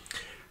die.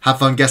 Have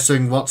fun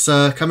guessing what's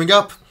coming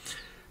up.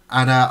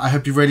 And I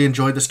hope you really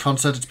enjoyed this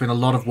concert. It's been a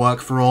lot of work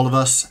for all of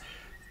us.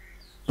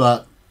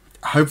 But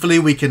hopefully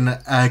we can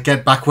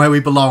get back where we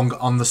belong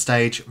on the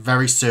stage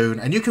very soon.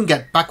 And you can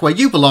get back where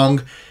you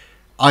belong,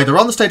 either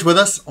on the stage with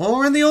us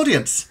or in the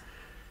audience.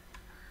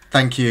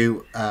 Thank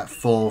you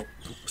for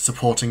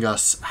supporting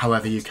us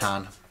however you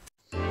can.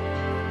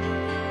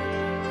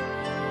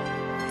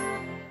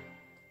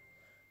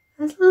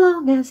 As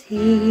long as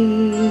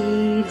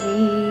he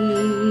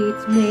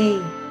needs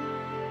me.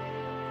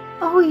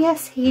 Oh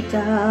yes, he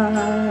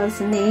does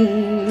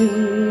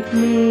need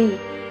me.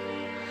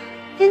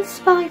 In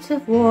spite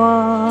of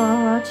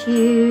what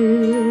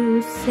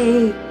you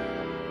see,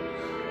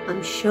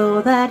 I'm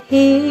sure that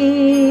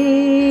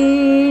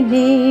he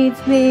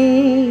needs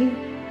me.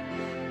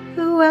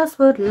 Who else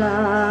would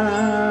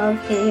love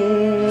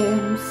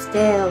him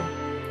still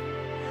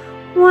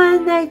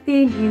when they've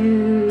been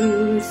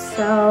used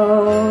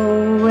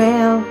so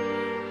ill?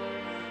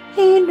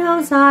 He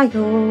knows I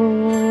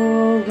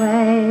always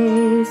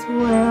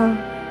will,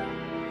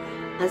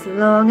 as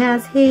long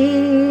as he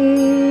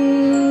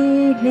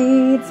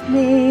needs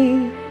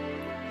me.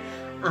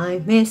 I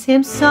miss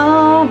him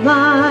so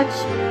much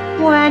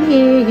when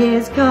he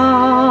is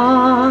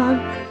gone,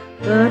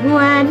 but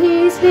when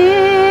he's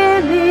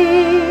near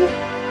me,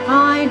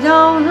 I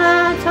don't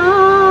let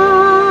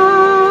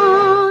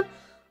on.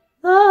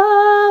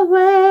 The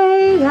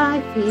way I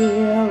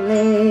feel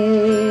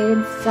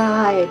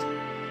inside,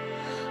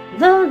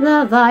 the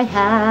love I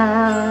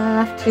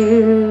have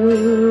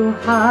to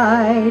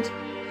hide,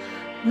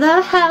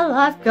 the hell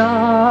I've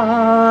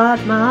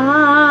got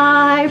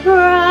my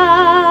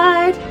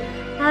bride,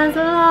 as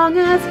long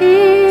as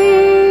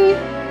he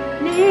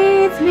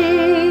needs me.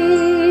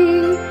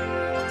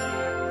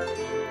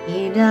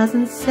 He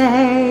doesn't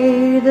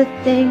say the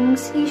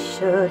things he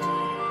should,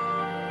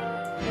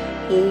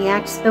 he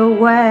acts the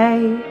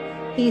way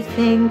he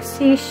thinks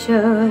he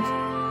should,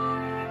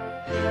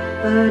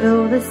 but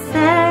all the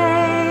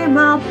same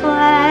I'll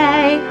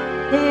play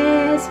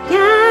his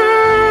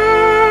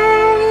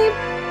game,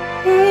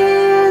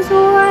 his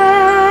way.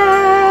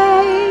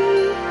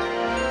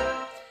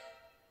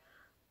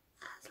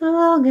 As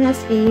long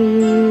as he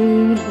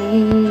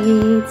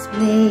needs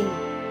me,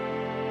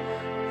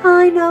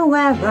 I know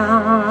where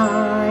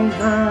I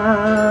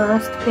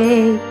must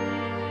be.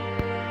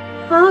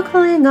 I'll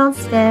cling on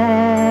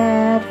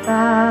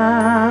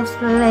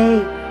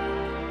steadfastly,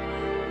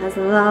 as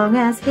long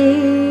as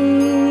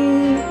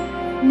he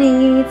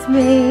needs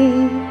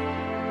me.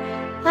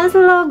 As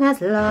long as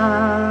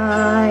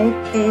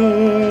life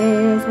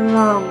is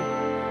long,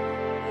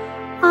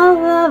 I'll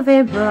love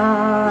him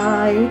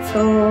right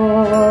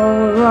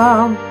or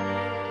wrong,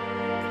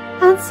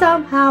 and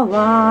somehow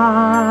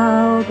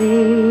I'll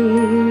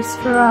be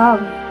strong,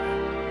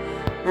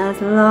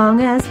 as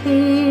long as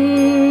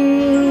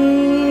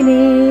he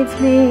needs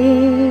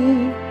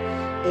me.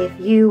 If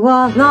you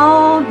are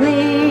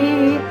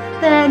lonely,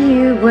 then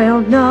you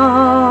will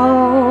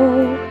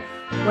know,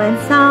 when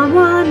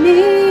someone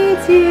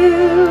needs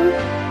you,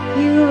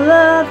 you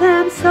love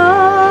them so.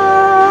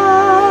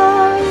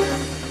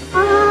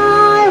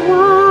 I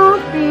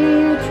won't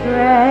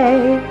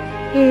betray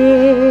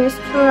his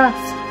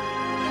trust,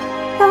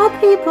 though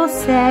people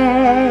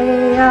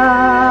say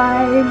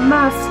I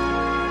must.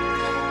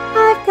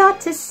 I've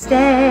got to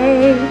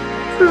stay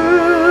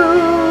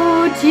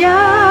true, just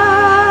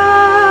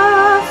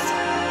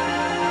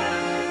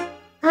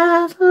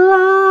as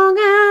long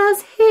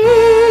as he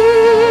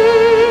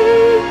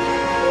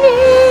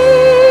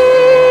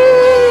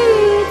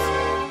needs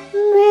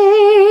me.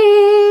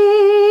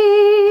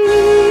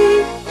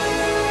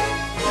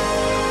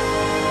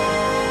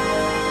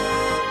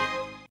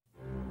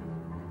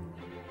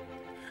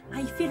 I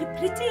feel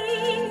pretty,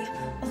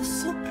 oh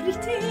so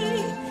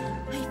pretty.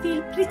 I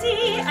feel pretty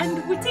and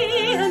witty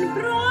and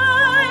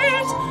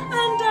bright,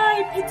 and I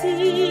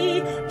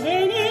pity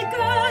any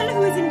girl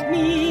who isn't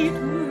me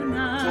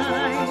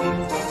tonight.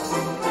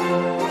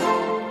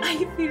 I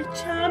feel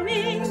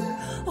charming,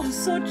 oh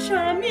so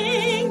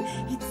charming.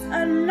 It's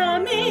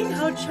alarming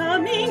how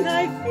charming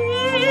I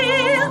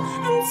feel,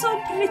 and so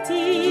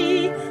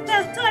pretty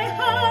that I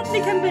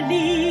hardly can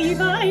believe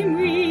I'm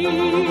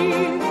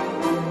real.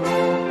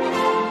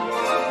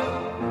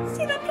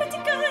 See that pretty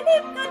girl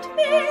in that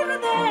mirror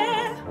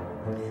there?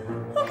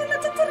 Who can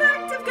that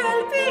attractive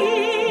girl be?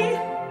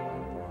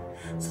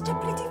 Such a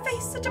pretty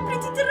face, such a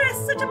pretty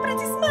dress, such a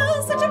pretty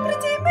smile, such a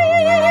pretty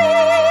me.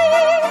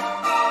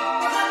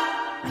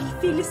 I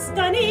feel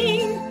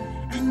stunning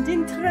and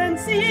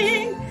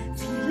entrancing,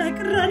 feel like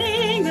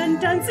running and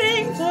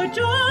dancing for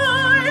joy.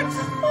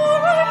 Oh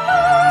my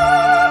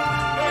God,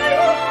 I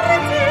am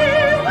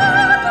pretty,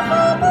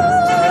 wonderful boy.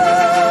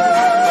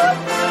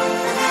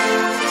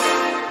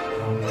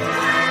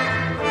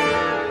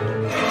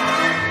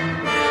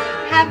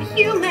 Have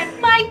you met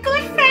my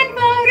good friend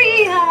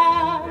Maria,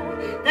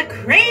 the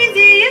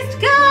craziest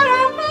girl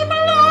on the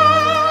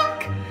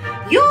block?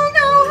 You'll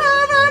know her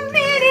the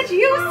minute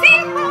you see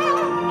her.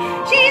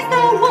 She's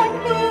the one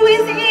who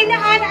is in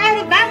an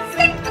advanced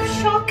state of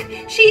shock.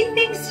 She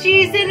thinks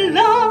she's in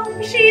love,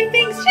 she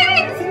thinks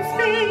she's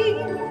insane.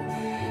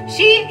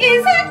 She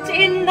isn't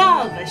in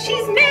love,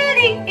 she's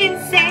merely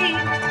insane.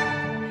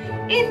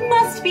 It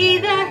must be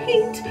the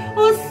heat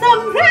or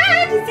some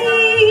rare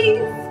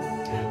disease,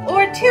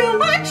 or too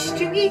much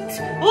to eat,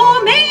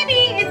 or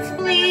maybe it's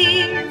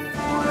fleas.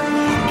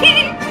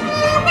 Keep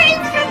away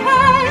from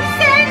her,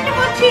 send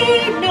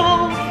Mochino.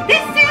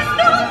 This is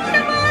not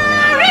the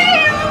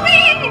Maria we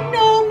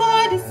know,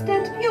 modest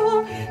and pure,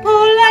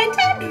 polite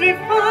and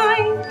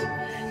refined,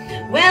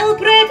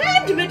 well-bred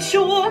and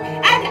mature,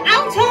 and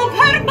out of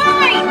her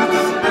mind.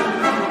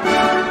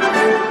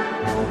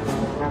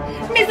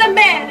 Miss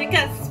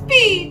America,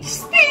 speech,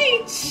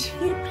 speech.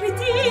 You're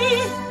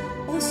pretty,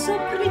 oh so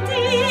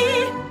pretty,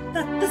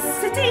 that the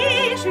city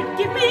should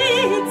give me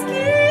its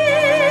key.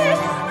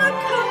 A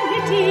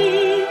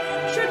committee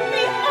should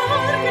be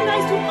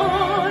organized to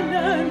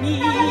honor me.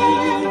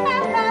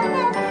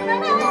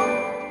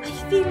 I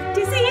feel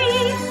dizzy,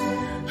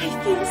 I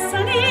feel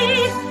sunny,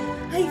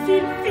 I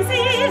feel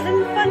fizzy and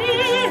funny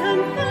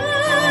and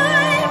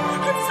fine,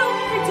 and so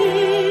pretty,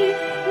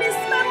 Miss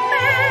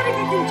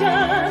America can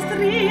just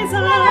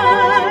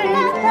resign.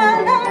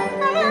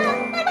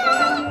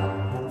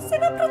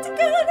 Seen a pretty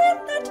girl in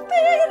that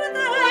mirror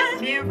there.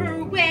 Mirror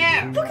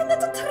where? Look at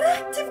that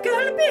attractive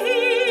girl be.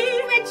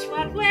 Which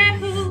one, where,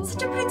 who?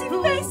 Such a pretty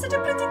face, such a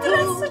pretty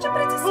dress, such a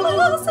pretty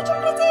smile, such a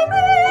pretty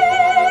me.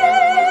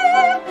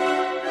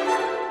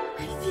 I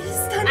feel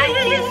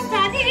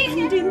stunning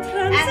and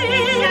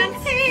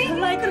entrancing,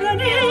 like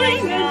running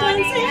and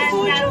dancing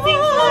for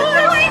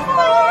joy.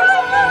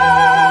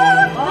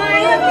 I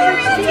am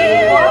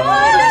pretty,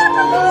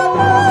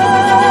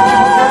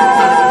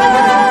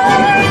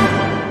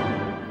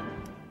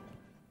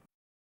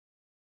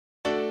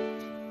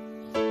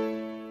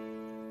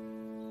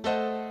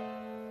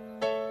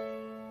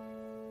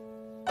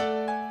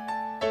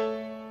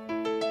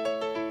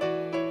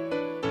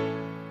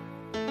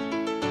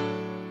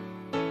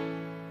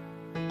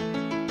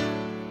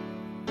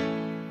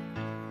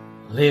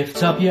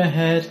 Lift up your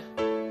head,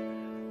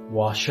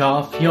 wash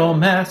off your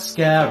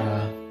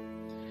mascara.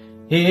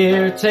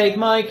 Here, take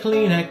my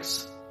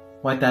Kleenex,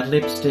 wipe that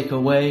lipstick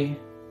away.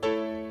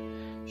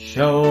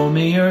 Show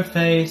me your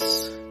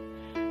face,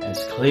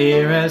 as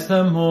clear as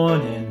the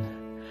morning.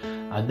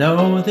 I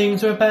know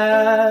things are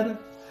bad,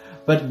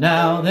 but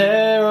now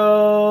they're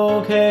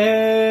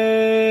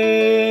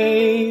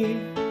okay.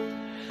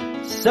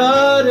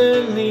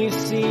 Suddenly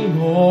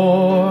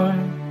Seymour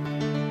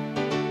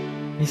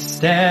is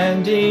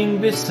standing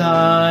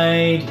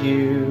beside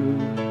you.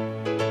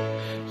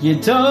 You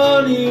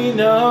don't need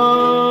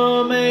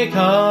no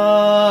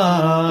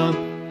makeup,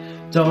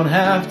 don't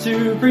have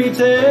to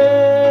pretend.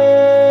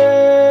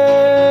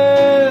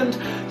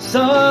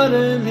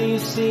 Suddenly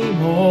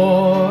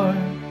Seymour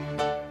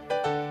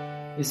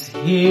is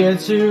here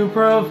to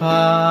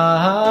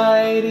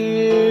provide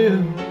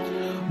you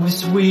with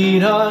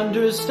sweet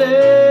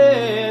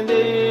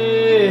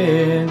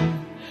understanding.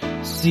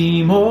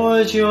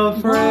 Seymour's your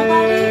friend.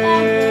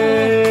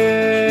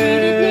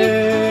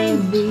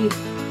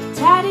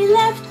 Daddy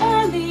left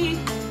early,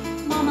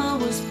 Mama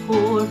was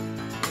poor.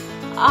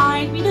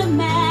 I'd meet a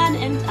man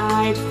and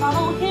I'd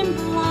follow him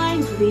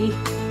blindly.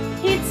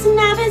 He'd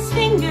snap his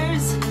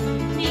fingers,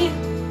 me,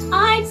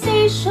 I'd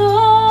say sure.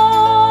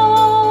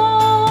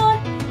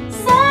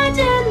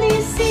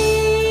 Suddenly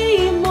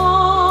Seymour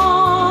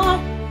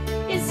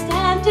is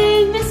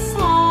standing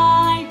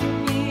beside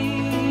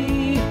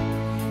me.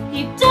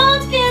 He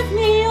don't give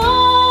me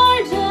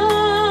orders,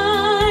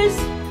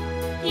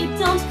 he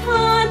don't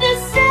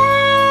condescend.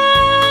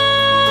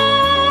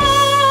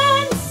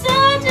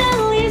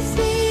 Suddenly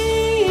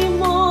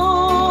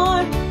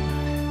Seymour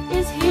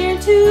is here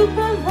to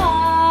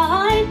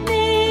provide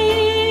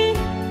me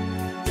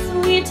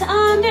sweet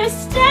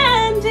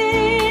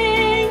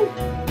understanding.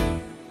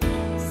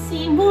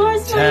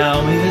 Seymour's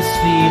Tell me this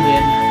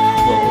feeling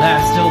will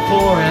last till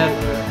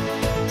forever.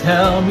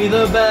 Tell me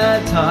the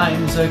bad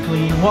times are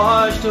clean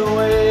washed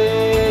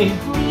away.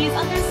 Please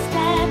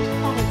understand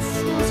that it's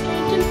still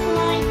strange and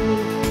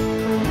frightening.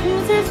 For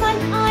losers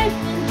like I've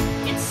been,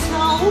 it's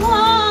so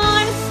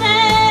hard to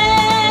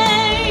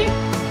say.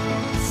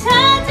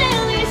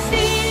 Suddenly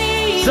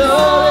Seymour,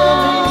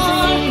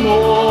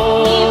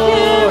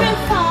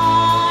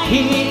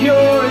 he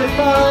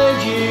purified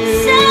you.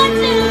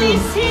 Suddenly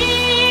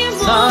Seymour,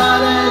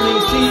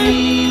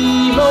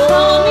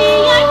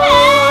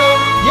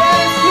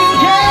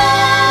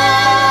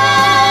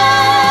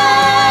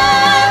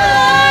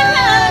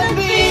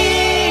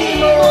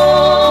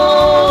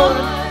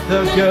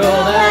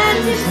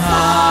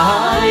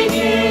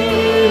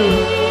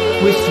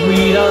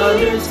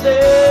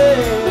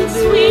 understanding. With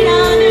sweet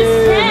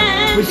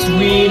understanding. With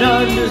sweet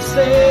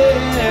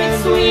understanding.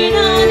 With sweet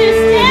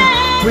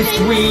understanding. With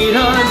sweet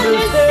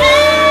understanding.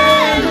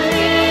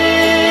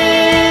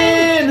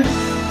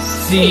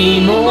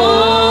 Seymour's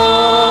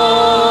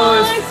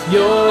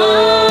your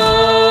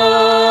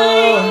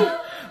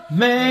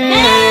man.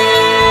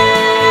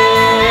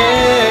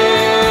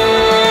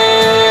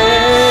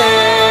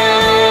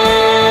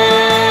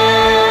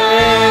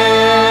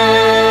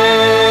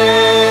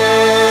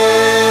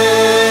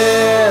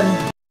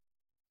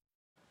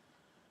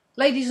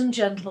 Ladies and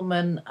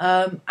gentlemen,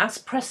 as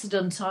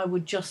President, I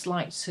would just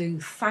like to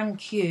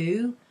thank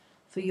you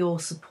for your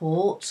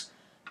support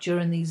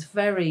during these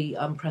very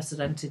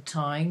unprecedented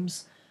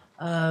times.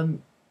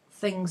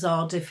 Things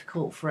are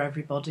difficult for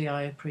everybody,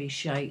 I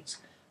appreciate,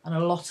 and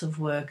a lot of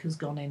work has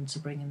gone into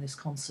bringing this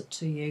concert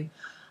to you.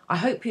 I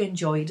hope you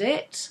enjoyed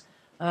it.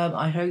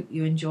 I hope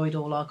you enjoyed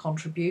all our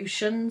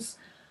contributions.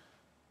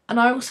 And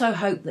I also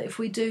hope that if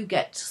we do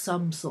get to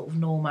some sort of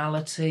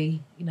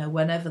normality, you know,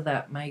 whenever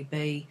that may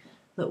be,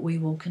 that we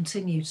will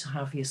continue to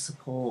have your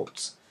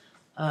support.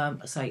 I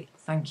say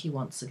thank you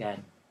once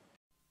again.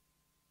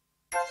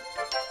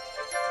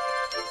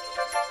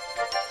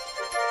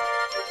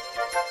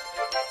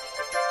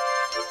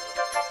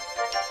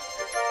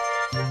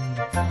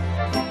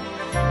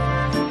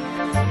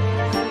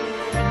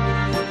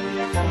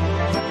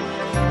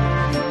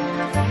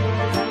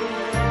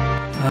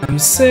 I'm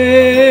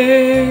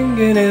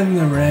singing in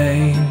the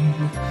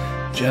rain,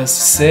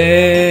 just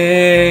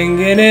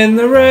singing in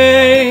the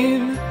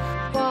rain.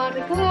 What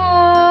a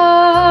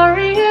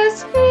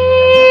glorious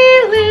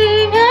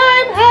feeling,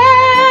 I'm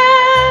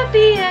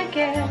happy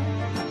again.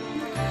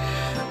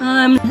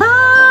 I'm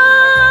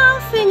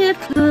laughing at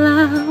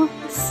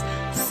clouds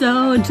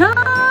so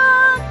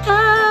dark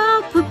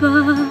up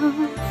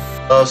above.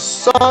 The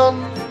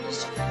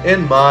sun's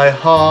in my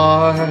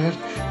heart,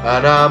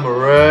 and I'm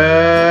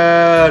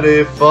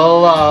ready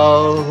for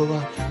love.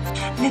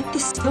 Let the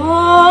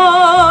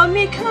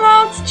stormy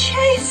clouds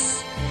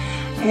chase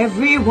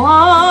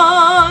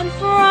everyone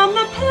from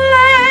the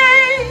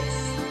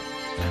place.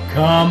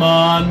 Come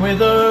on with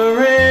the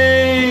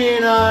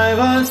rain, I've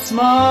a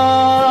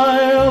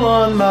smile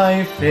on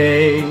my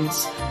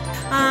face.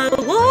 I'll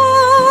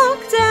walk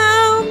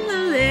down the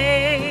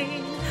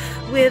lane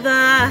with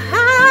a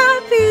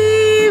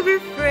happy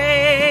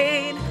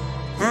refrain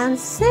and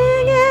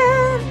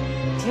singing,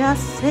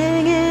 just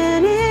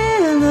singing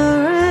in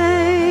the rain.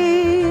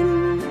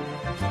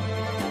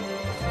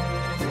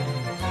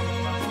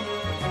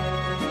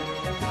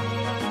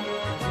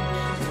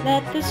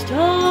 Let the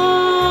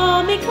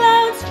stormy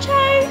clouds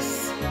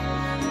chase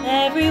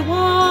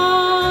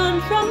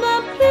everyone from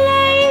the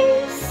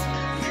place.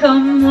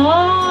 Come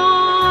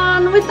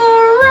on with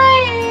the